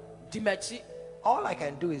wo dimachi. All I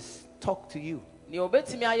can do is talk to you. And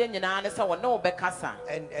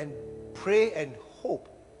pray and hope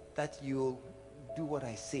that you'll do what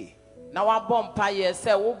I say. Now I bomb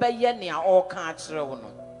say all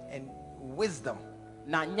and wisdom.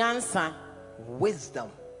 Na nyansa.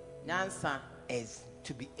 Wisdom. Nyansa is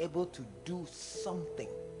to be able to do something.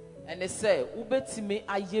 And they say ubetimi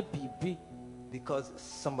aye bibi because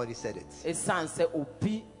somebody said it. A son say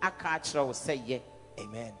obi akachro say ye.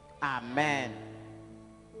 Amen. Amen.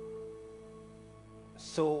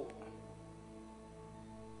 So,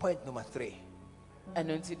 point number 3. And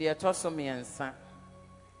until the autonomy answer.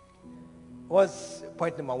 What's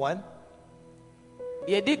point number 1?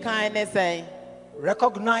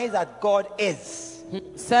 Recognize that God is.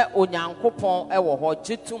 Say onyankopon ewo ho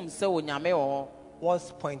jitum say onyame wo.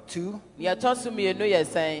 What's point 2?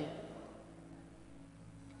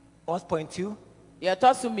 What's point 2?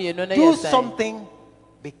 Do something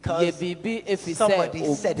because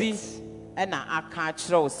somebody said it.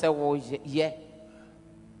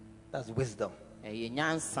 That's wisdom.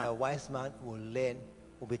 A wise man will learn,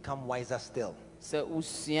 will become wiser still.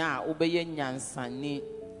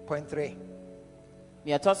 Point 3.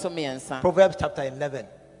 Proverbs chapter 11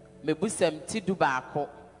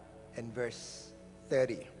 and verse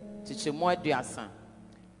 30.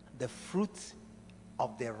 The fruit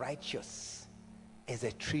of the righteous is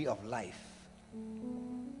a tree of life,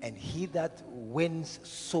 and he that wins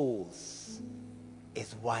souls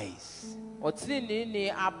is wise. Point 3.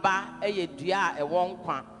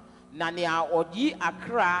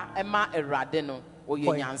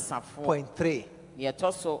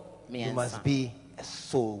 You must be a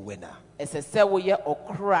soul winner.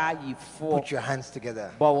 Put your hands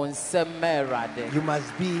together. You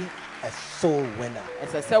must be a soul winner.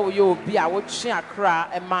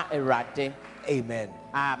 Amen.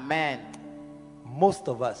 Amen. Most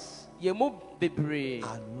of us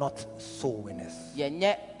are not soul winners.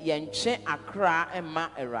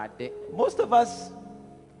 Most of us,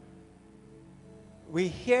 we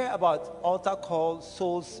hear about altar call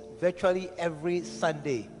souls virtually every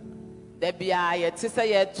Sunday. But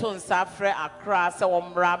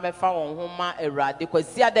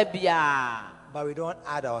we don't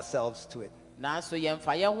add ourselves to it.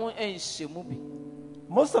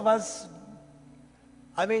 Most of us,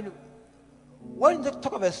 I mean, when you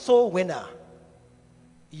talk of a soul winner,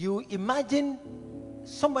 you imagine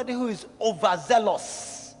somebody who is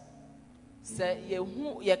overzealous.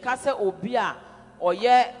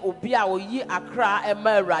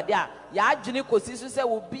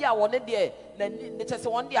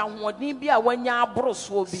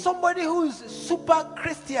 Somebody who is super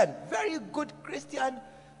Christian, very good Christian.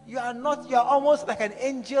 You are almost like an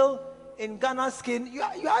angel in Ghana skin. You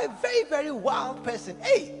are a very, very wild person.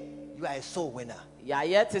 Hey, you are a soul winner.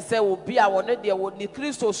 Many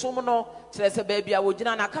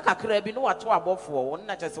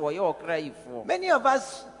of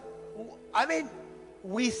us, I mean,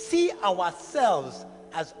 we see ourselves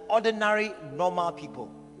as ordinary, normal people.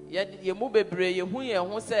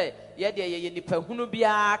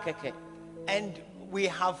 And we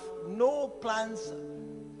have no plans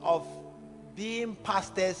of being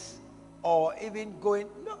pastors or even going.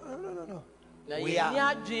 No. We are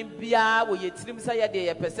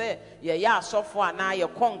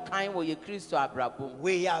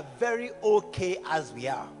very okay as we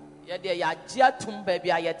are.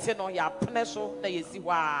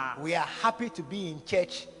 We are happy to be in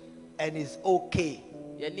church and it's okay.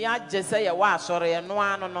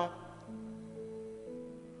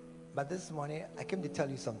 But this morning I came to tell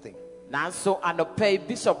you something. It's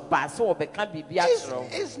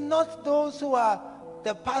not those who are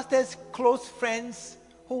the pastor's close friends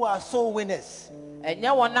who are soul winners. You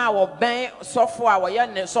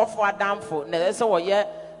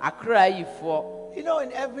know,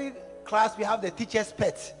 in every class we have the teacher's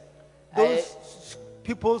pet. Those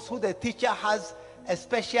people who the teacher has a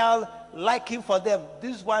special liking for them.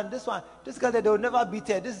 This girl, they will never beat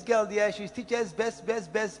her. This girl there, she's teacher's best.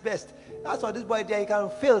 That's why this boy there, he can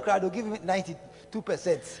fail. They'll give him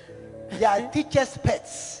 92%. They are teacher's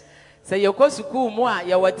pets. So you go to school more,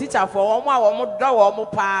 you were teacher for one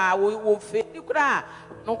pa, we fail.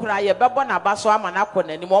 No cry, you babon abaso amanakon,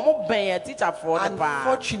 and you be a teacher for the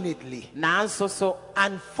pa.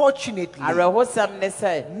 Unfortunately,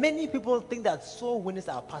 many people think that soul winners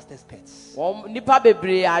are pastors' pets. Those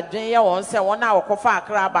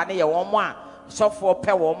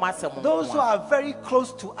who are very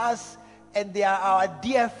close to us and they are our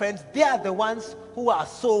dear friends, they are the ones who are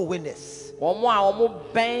soul winners. And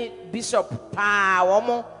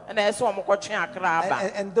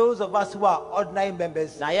those of us who are ordinary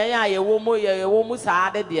members, we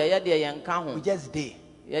just did.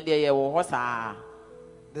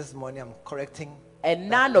 This morning I'm correcting. And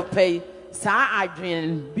none of pay. It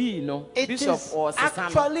is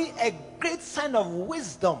actually a great sign of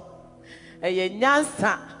wisdom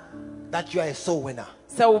that you are a soul winner.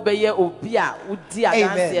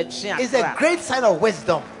 Amen. It's a great sign of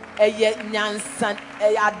wisdom. The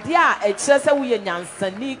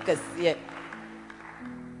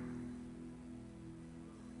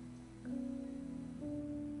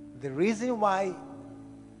reason why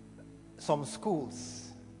some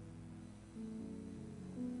schools,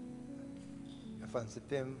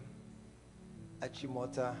 Fansipim,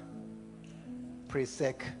 Achimota,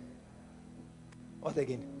 Presec, what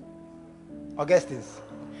again? Augustine's.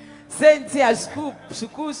 Saint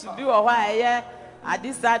schools do a while. I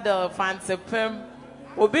decided to fancy him.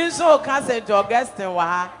 Obi so can say to Augustine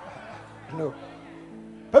wa. No.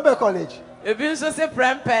 Pepe College. Obi so say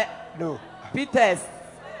Prempe. No. Peters.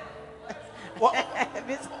 What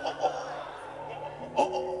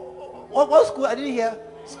school? I didn't hear.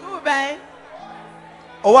 School bang.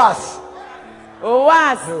 OAS.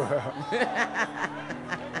 OAS. No.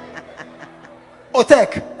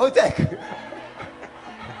 Otec.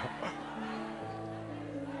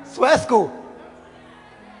 Swear school.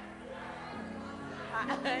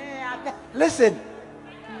 Listen,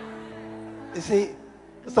 you see,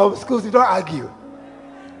 some schools you don't argue.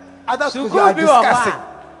 Other schools you are discussing.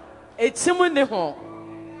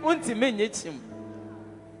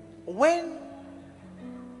 When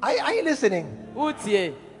are you listening?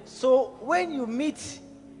 So when you meet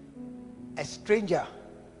a stranger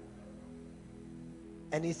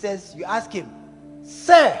and he says, you ask him,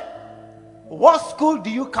 "Sir, what school do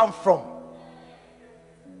you come from?"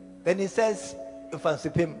 Then he says,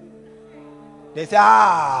 "Infansipim." They say,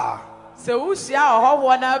 so it's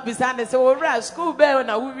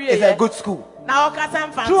a good school. Now,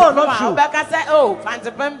 true or not true?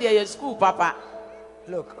 School, Papa.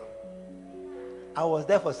 Look, I was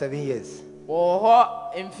there for 7 years.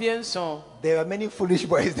 There were many foolish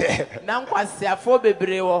boys there.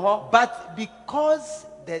 But because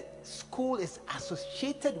the school is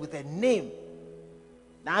associated with a name,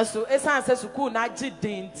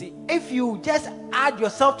 if you just add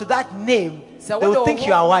yourself to that name, they will think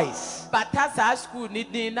you are wise. They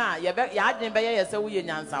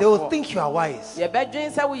will think you are wise. Let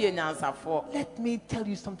me tell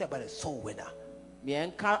you something about a soul winner.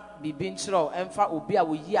 When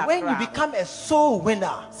you become a soul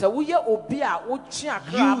winner, you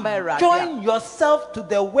join yourself to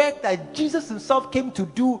the work that Jesus himself came to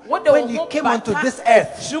do when he came onto this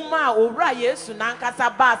earth.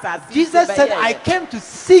 Jesus said, "I came to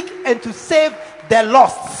seek and to save the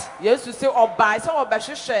lost."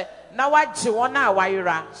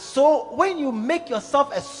 So when you make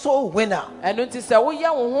yourself a soul winner, you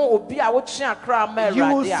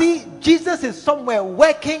will see Jesus is somewhere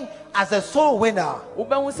working as a soul winner.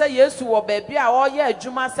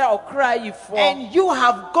 And you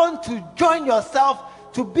have gone to join yourself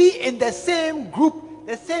to be in the same group,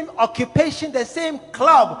 the same occupation, the same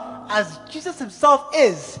club as Jesus himself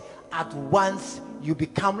is, at once you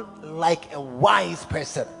become like a wise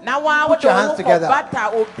person. Put your hands together.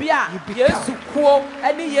 You become.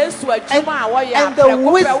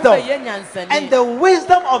 And the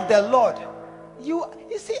wisdom of the Lord. You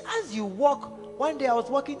see, as you walk, one day I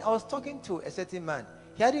was talking to a certain man.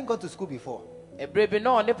 He hadn't gone to school before. And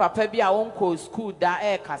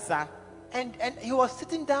he was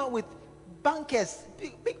sitting down with bankers,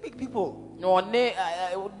 big people. And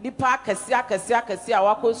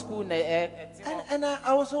I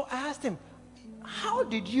asked him, how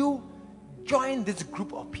did you join this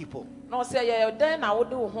group of people?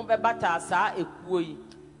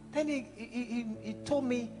 Then he told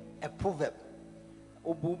me a proverb.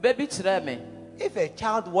 If a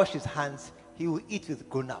child washes his hands, he will eat with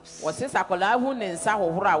grown-ups. If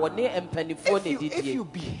you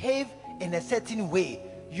behave in a certain way,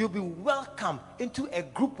 you'll be welcome into a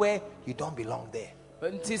group where you don't belong there.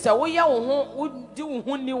 If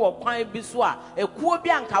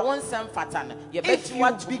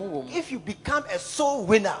you become a soul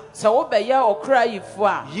winner,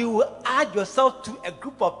 you will add yourself to a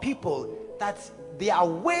group of people that they are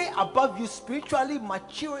way above you spiritually,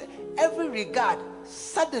 mature, every regard.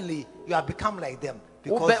 Suddenly you have become like them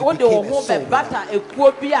because you became a soul winner.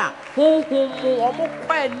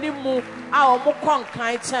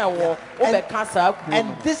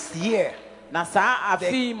 And this year,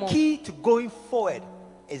 the key to going forward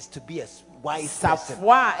is to be a wise person.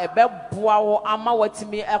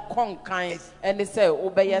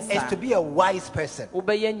 It's to be a wise person.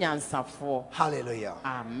 Hallelujah.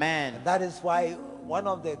 Amen. And that is why one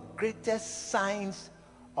of the greatest signs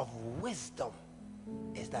of wisdom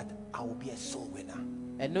is that I will be a soul winner.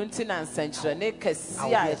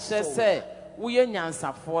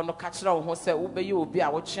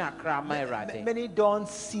 Many don't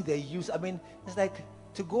see the use. I mean, it's like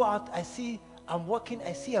to go out. I'm walking,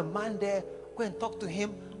 I see a man there, go and talk to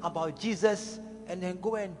him about Jesus, and then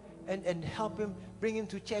go and help him, bring him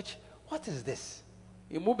to church. What is this?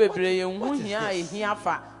 What is this?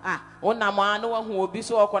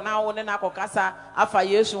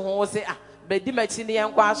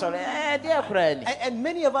 And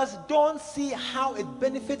many of us don't see how it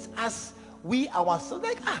benefits us, we ourselves.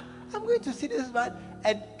 Like, I'm going to see this man.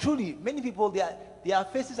 And truly, many people, their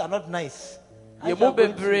faces are not nice. As you are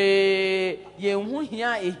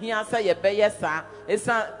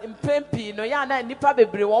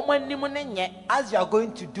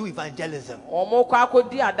going to do evangelism,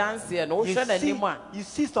 you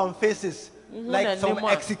see some faces like some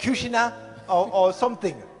executioner or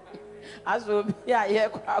something.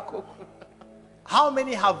 How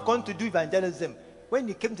many have gone to do evangelism? When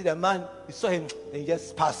you came to the man, you saw him, then you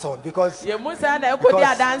just pass on because that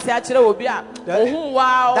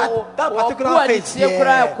particular face,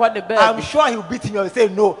 I'm sure he'll beat him or say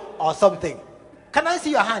no or something. Can I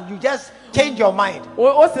see your hand? You just change your mind.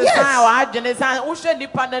 Yes.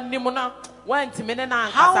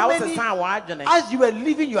 How many, as you were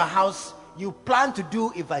leaving your house, you plan to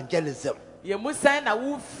do evangelism? When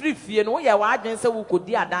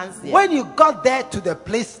you got there to the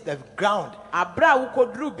place, the ground,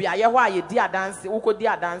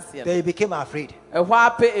 then you became afraid. Then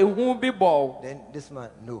this man,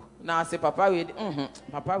 no. This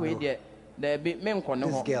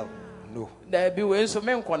girl, no. This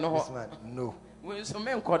man, no.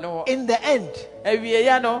 In the end,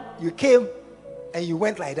 you came and you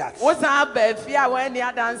went like that.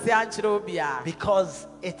 Because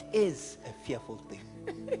it is a fearful thing.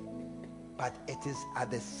 But it is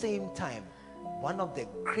at the same time one of the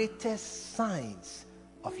greatest signs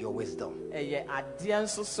of your wisdom. And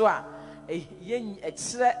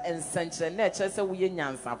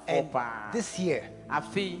this year,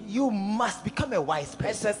 you must become a wise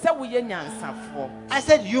person. I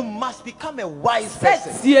said you must become a wise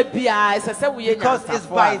person. Because it's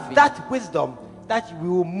by that wisdom that we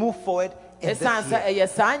will move forward in this year.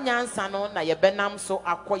 It's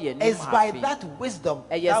by that wisdom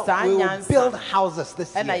that we will build houses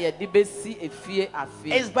this year.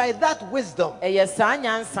 It's by that wisdom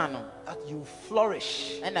that you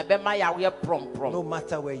flourish no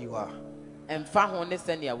matter where you are.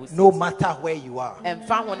 No matter where you are.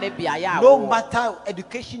 No matter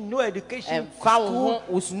education, no education, school,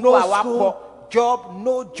 no school, job,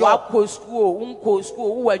 no job.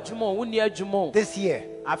 This year,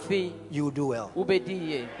 you will do well.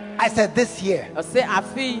 I said this year,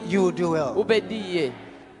 you will do well.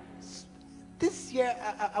 This year,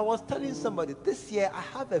 I was telling somebody, this year I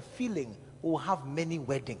have a feeling will have many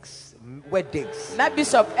weddings. Weddings. Na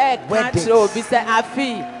Bishop Ed Weddings. Kachiro bi say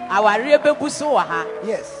afi aware bebu so wa ha.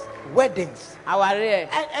 Yes, weddings. Aware.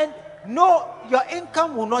 And no, your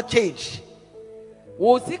income will not change.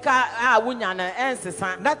 Wo sika a wunya na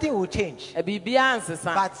ensesa. Nothing will change. E bibia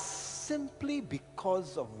ensesa. But simply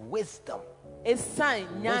because of wisdom.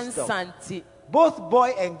 Esan nyansanti. Both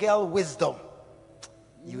boy and girl wisdom.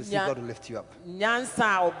 You see God will lift you up.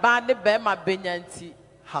 Nyansa oba de be ma benyanti.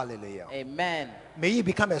 Hallelujah. Amen. May you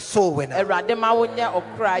become a soul winner. Erade ma wonya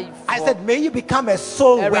okra ifo. I said, may you become a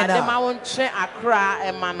soul Erade winner. ma wonche akra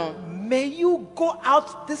ema no. May you go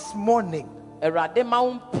out this morning, Erade ma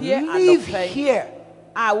wonpie leave adopai. here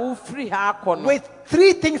A wo free ha kono. with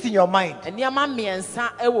 3 things in your mind. Eniama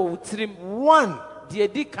miensa ewo wutrim. One, Die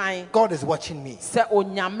di kan. God is watching me. Se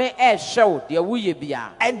onyame ehwe de wuye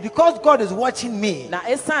bia. And because God is watching me, Na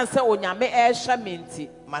esan se onyame ehwe me nti.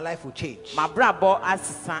 my life will change. Mabrabo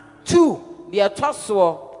asesa. 2, De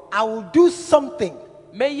etoso I will do something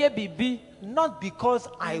meye bibi. not because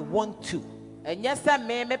I want to, Enye se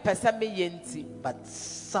me pese me ye nti. but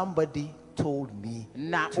somebody told me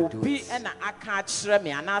Na to do obi it. na aka kyerɛ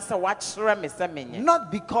me anase wa kyerɛ me sɛ menye. Not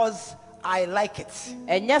because I like it,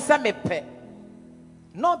 Enye sɛ mepɛ.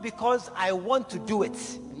 not because I want to do it,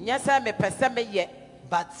 Enye sɛ mepɛ sɛ meyɛ.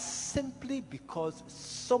 but simply because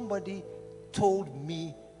somebody told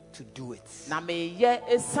me to do it. Na meyɛ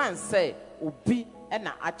esan sɛ obi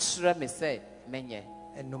na akyerɛ me sɛ menye.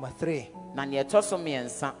 And number 3, Na ne ɛtɔ so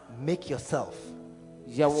mmiɛnsa. make yourself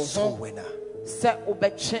Yɛ wo soul ho winner. sɛ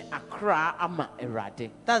wobɛtwe akra ama Awurade.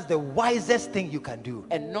 That's the wisest thing you can do.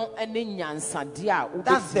 Ɛno ne nyansadeɛ a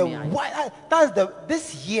That's the wobɛtumi ayɛ.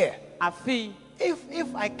 this year. Afei,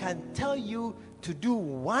 If I can tell you to do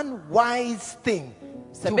one wise thing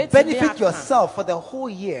to Sebetumi benefit aka. yourself for the whole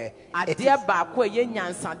year, it is, adeɛ baako a ɛyɛ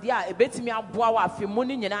nyansadeɛ a ɛbɛtumi aboa wo afei mu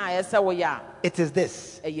no nyinaa ayɛ sɛ woyɛ a it is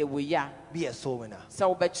this: ɛyɛ wo ya be a soul winner.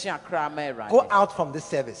 sɛ wobɛtwe akra ama Awurade. Go out from this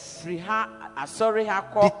service Firi ha asɔre ha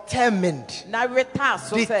kɔ determined. na wetaa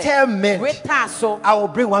so sɛ Determined. wetaa so I will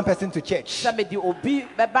bring one person to church sɛ mede obi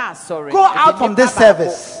bɛba asɔre. Go out Mede from nipa this baako.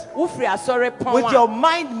 service Wofiri asɔre with pɔn your a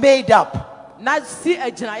mind made up. na si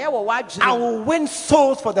agyinaeɛ wɔ I w'adwene mu. will win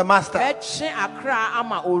souls for the master. Bɛtwe akra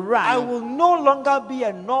ama owura I no. will no longer be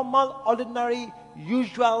a normal, ordinary,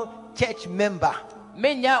 usual church member.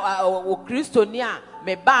 Menyɛ okristoni a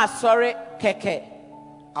meba asɔre kɛkɛ.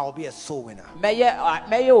 I will be a soul winner.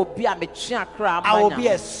 Mɛyɛ obi a metwe akra I will ama be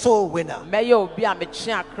a Nyame. soul winner. Mɛyɛ obi a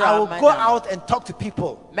metwe akra I will ama go Nyame. out and talk to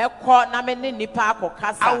people. Mɛkɔ na me ne nipa I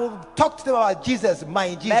akɔkasa. will talk to them about Jesus,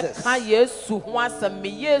 my Jesus. Mɛka Yesu ho asɛm,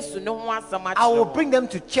 me Yesu ne ho asɛm I will akyerɛ wɔn. bring them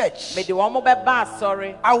to church. Mede wɔn bɛba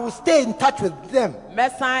asɔre. I will stay in touch with them,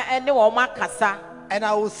 Mɛsan ne wɔn akasa. and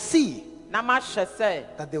I will see Na mahwɛ sɛ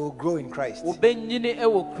that they will grow in Christ. wɔbɛnyini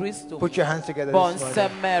wɔ Kristo. Put your hands together Bɔ this morning.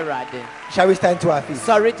 nsɛm ma Awurade. Shall we stand to our feet?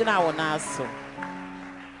 Sɔre gyina wo nan so.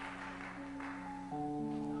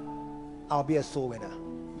 I'll be a soul winner.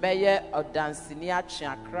 Mɛyɛ ɔdanseni atwe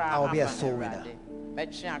akra I will ama be a soul Awurade.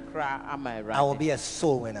 Mɛtwe akra ama Awurade. I will be a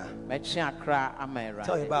soul winner. Mɛtwe akra ama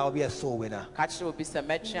Tell Awurade. your I will be a soul winner. Ka kyerɛ obi sɛ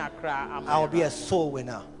mɛtwe akra ama I will be a Awurade. soul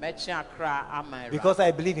winner Mɛtwe akra ama Awurade. because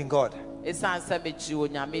I believe in God. Ɛsiane sɛ megye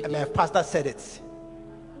Onyame And my di. pastor said it.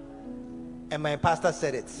 And my pastor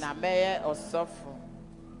said it. Na mɛyɛ ɔsɔfo.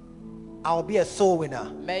 I will be a soul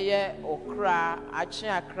winner. Mɛyɛ okra atwe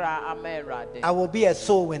akra ama Awurade. I will be a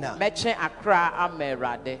soul winner. Mɛtwe akra ama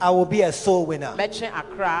Awurade. I will be a soul winner. Mɛtwe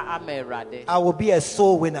akra ama Awurade. I will be a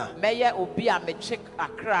soul winner. Mɛyɛ obi a metwe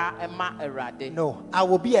akra ma Awurade. No, I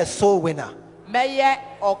will be a soul winner Mɛyɛ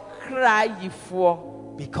ɔkra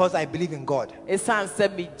yifoɔ. because I believe in God. Ɛsiane sɛ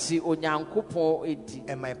megye Onyankopɔn edi.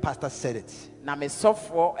 And my pastor said it. Na me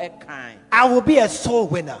sɔfoɔ ɛkan. I will be a soul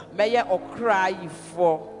winner. Mɛyɛ ɔkra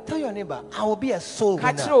yifoɔ. Tell your neighbor, I will be a soul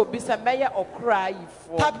Ka kyerɛ winner. obi sɛ mɛyɛ ɔkra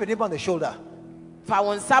yifoɔ. Tap your neighbor on the shoulder. Fa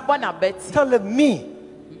wo nsa bɔ n'abati. Tell them me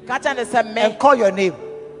Ka kyerɛ ne sɛ me and call your name.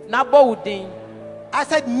 na bɔ wo din. I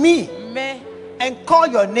said me Me and call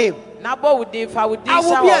your name. na bɔ wo din fa wo din I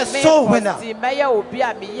will hyɛ be a wɔ me soul winner. kɔsi. Mɛyɛ obi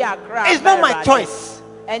a meyi akra It's ama not my Awurade. choice.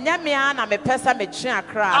 Ɛnyɛ me ara na mepɛ sɛ metwe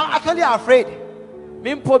akra. I'm actually afraid.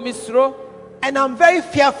 Me mpo misuro And I'm very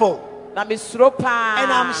fearful. na misuro paa.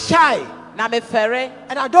 And I'm shy. Na mefɛre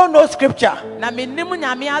And I don't know scripture. na menim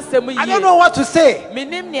Nyame asɛm yie. I don't know what to say.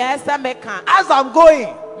 Menim nea ɛsɛ meka. As I'm going,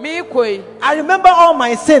 I remember all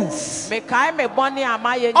my sins,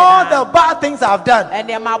 all the bad things I've done.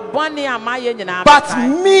 But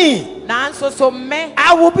me,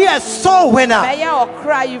 I will be a soul winner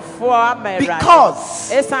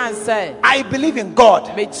because I believe in God.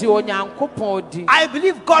 I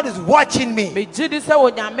believe God is watching me.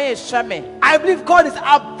 I believe God is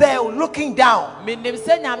up there looking down.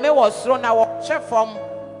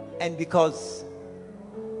 And because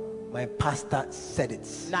my pastor said it.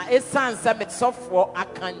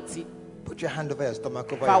 Put your hand over your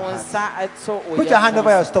stomach. Over your heart. Put your hand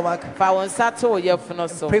over your stomach. And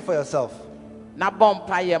pray for yourself.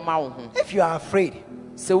 If you are afraid,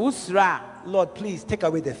 Lord, please take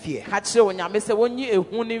away the fear. If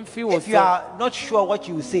you are not sure what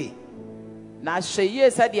you will say, if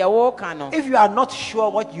you are not sure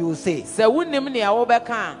what you will say,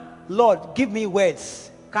 Lord, give me words.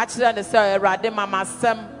 When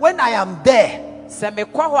I am there,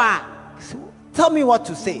 tell me what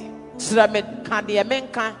to say.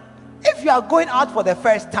 If you are going out for the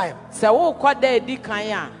first time,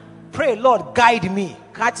 pray, Lord, guide me.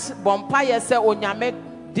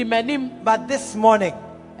 But this morning,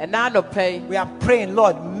 we are praying,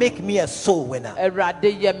 Lord, make me a soul winner. Let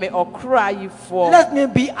me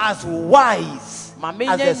be as wise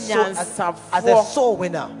as a soul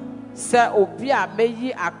winner. Just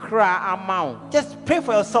pray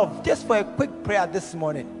for yourself, just for a quick prayer this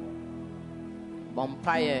morning.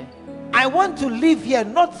 I want to live here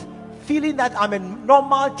not feeling that I'm a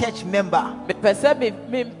normal church member.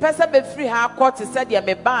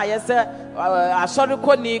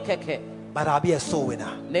 But I'll be a soul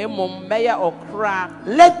winner.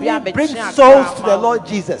 Let me bring souls to the Lord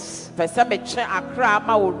Jesus.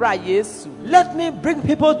 Let me bring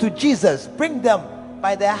people to Jesus. Bring them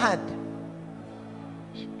by their hand.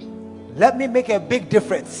 Let me make a big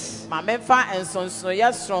difference. In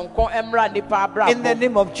the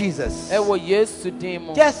name of Jesus.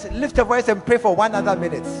 Just lift your voice and pray for 1 other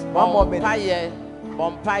minute. 1 more minute.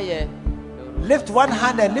 Lift one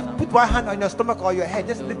hand and put one hand on your stomach or your head.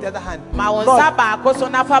 Just lift the other hand. Lord,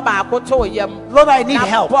 I need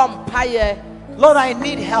help. Lord, I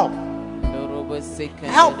need help.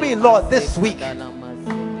 Help me, Lord, this week.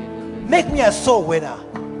 Make me a soul winner.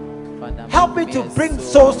 Help me to bring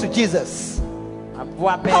souls to Jesus.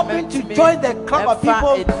 Help me to join the club of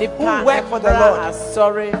people who work for the Lord.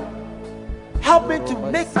 Help me to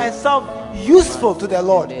make myself useful to the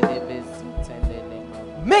Lord.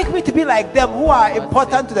 Make me to be like them who are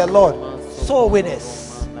important to the Lord. Soul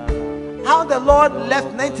winners. How the Lord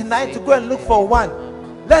left 99 to go and look for one.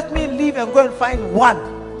 Let me leave and go and find one.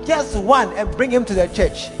 Just one, and bring him to the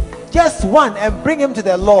church. Just one, and bring him to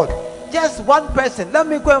the Lord. Just one person. Let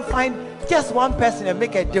me go and find just one person and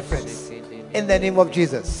make a difference. In the name of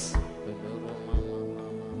Jesus.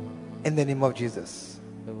 In the name of Jesus.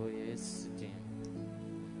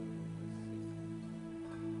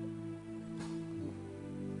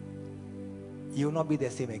 You will not be the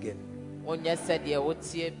same again.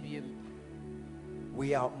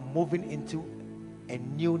 We are moving into a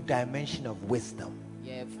new dimension of wisdom.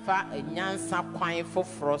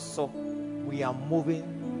 We are moving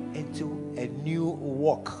into a new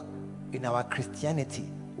walk in our Christianity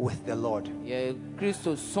with the Lord.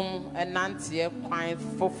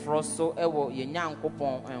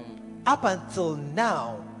 Up until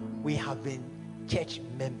now, we have been church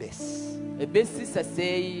members.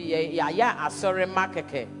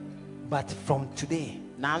 But from today,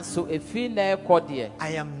 I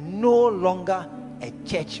am no longer a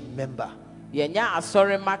church member.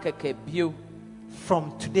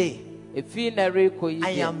 From today,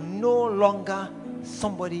 I am no longer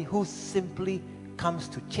somebody who simply comes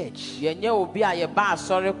to church.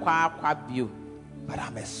 But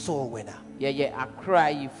I'm a soul winner.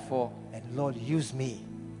 And Lord, use me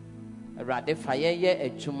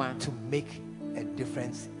to make a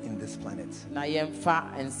difference in this planet.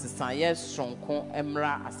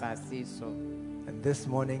 And this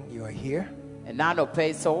morning you are here.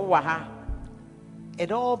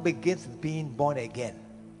 It all begins with being born again.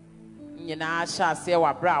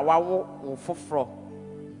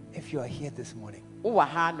 If you are here this morning,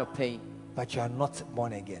 but you are not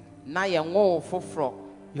born again,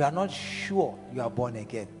 you are not sure you are born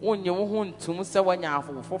again, you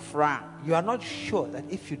are not sure that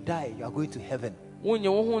if you die you are going to heaven.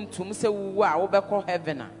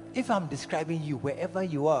 If I'm describing you wherever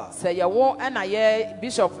you are,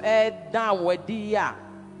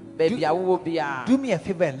 do me a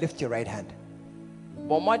favor and lift your right hand.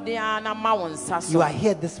 You are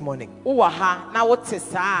here this morning. You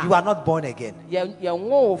are not born again. You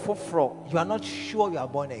are not sure you are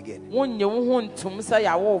born again. You are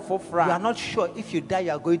not sure if you die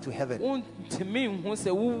you are going to heaven. Thank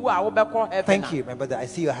you, my brother. I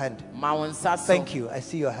see your hand. Thank you. I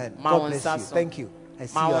see your hand. God bless you. Thank you. I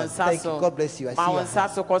see your hand. Thank you. God bless you. I see your hand.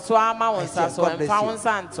 God bless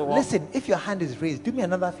you. Listen, if your hand is raised, do me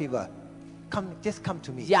another favor. Just come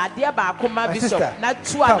to me. My sister,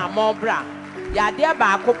 come.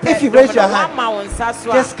 If you raise your hand,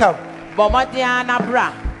 just come.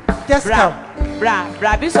 Just come.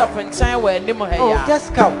 Oh,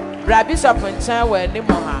 just come.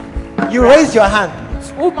 You raise your hand.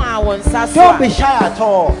 Don't be shy at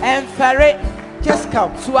all. Just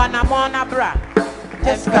come.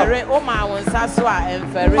 Just come.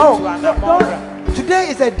 Oh, no. Today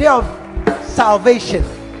is a day of salvation.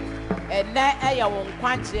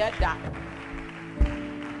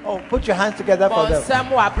 Oh, put your hands together for them.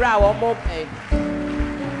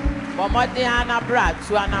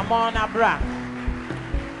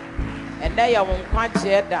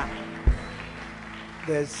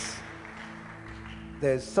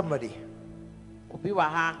 There's somebody.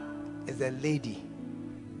 It's a lady.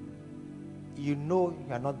 You know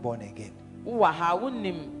you are not born again.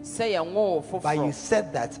 But you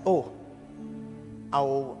said that, oh, I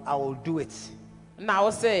will do it. Now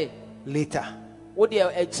say later. But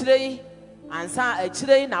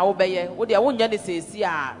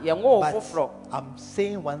I'm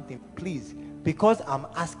saying one thing, please, because I'm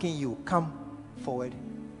asking you, come forward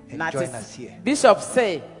and join us here. Bishop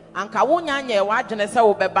say, come.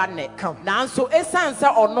 Come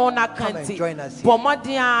and join us here.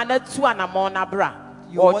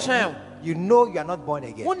 You know you are not born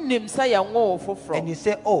again. And you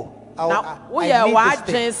say, oh, I need this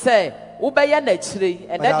thing. But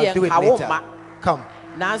I'll do it later. Come.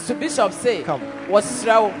 Bishop say, come. Do it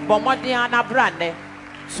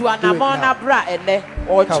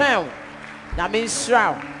now.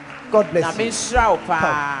 God bless you. Come.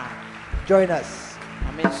 Join us.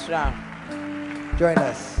 Join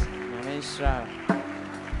us.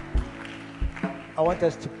 I want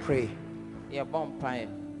us to pray. I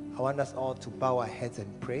want us all to bow our heads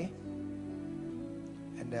and pray.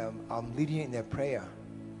 And I'm leading you in a prayer.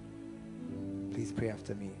 Please pray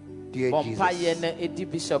after me. Dear Jesus.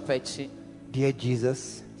 Dear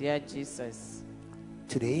Jesus. Dear Jesus.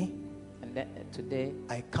 Today. Today.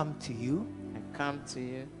 I come to you.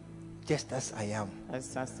 Just as I am.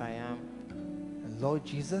 And Lord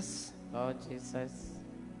Jesus.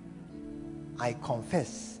 I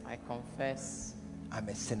confess. I'm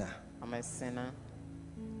a sinner.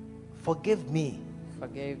 Forgive me.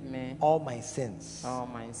 All my sins.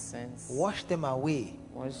 Wash them away.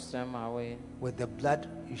 With the blood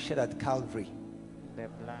you shed at Calvary.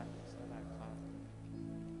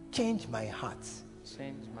 Change my heart.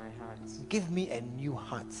 Give me a new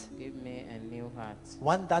heart.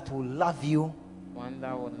 One that will love you.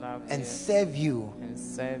 And serve you.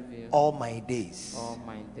 All my days.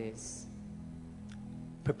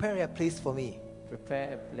 Prepare a place for me.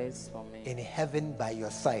 In heaven by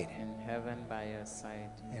your side.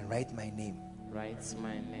 And write my name.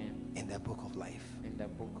 In the book of life.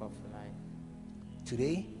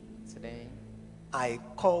 Today, I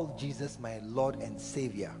call Jesus my Lord and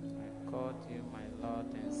Savior.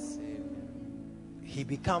 He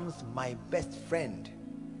becomes my best friend.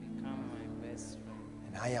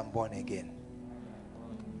 And I am born again.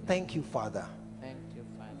 Thank you, Father,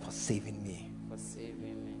 for saving me.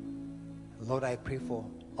 Lord, I pray for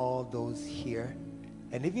all those here,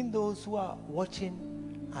 and even those who are watching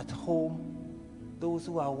at home, those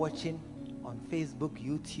who are watching on Facebook,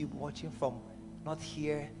 YouTube, watching from not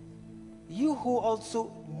here. You who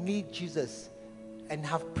also need Jesus and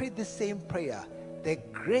have prayed the same prayer, the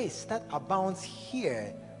grace that abounds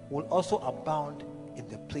here will also abound in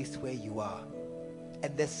the place where you are.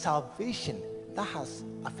 And the salvation that has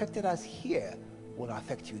affected us here will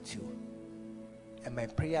affect you too. And my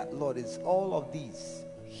prayer, Lord, is all of these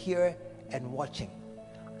here and watching.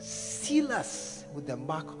 Seal us with the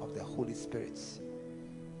mark of the Holy Spirit.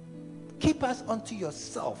 Keep us unto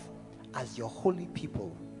yourself as your holy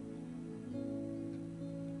people.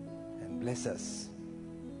 And bless us,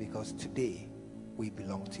 because today we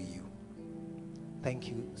belong to you. Thank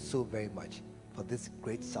you so very much for this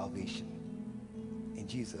great salvation. In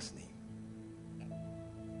Jesus' name.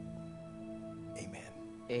 Amen.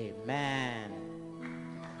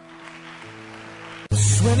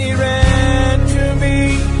 When he ran to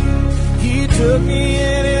me, he took me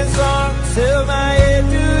in his arms, held my head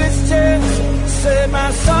to his chest, said,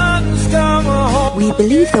 my son's come home. We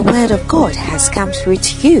believe the Word of God has come through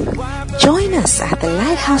to you. Join us at the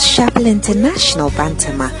Lighthouse Chapel International,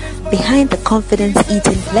 Bantama, behind the Confidence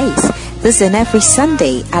Eating Place. This is every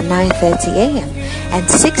Sunday at 9:30 a.m. and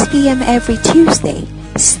 6 p.m. every Tuesday.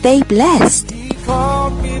 Stay blessed. He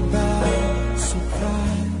called me back.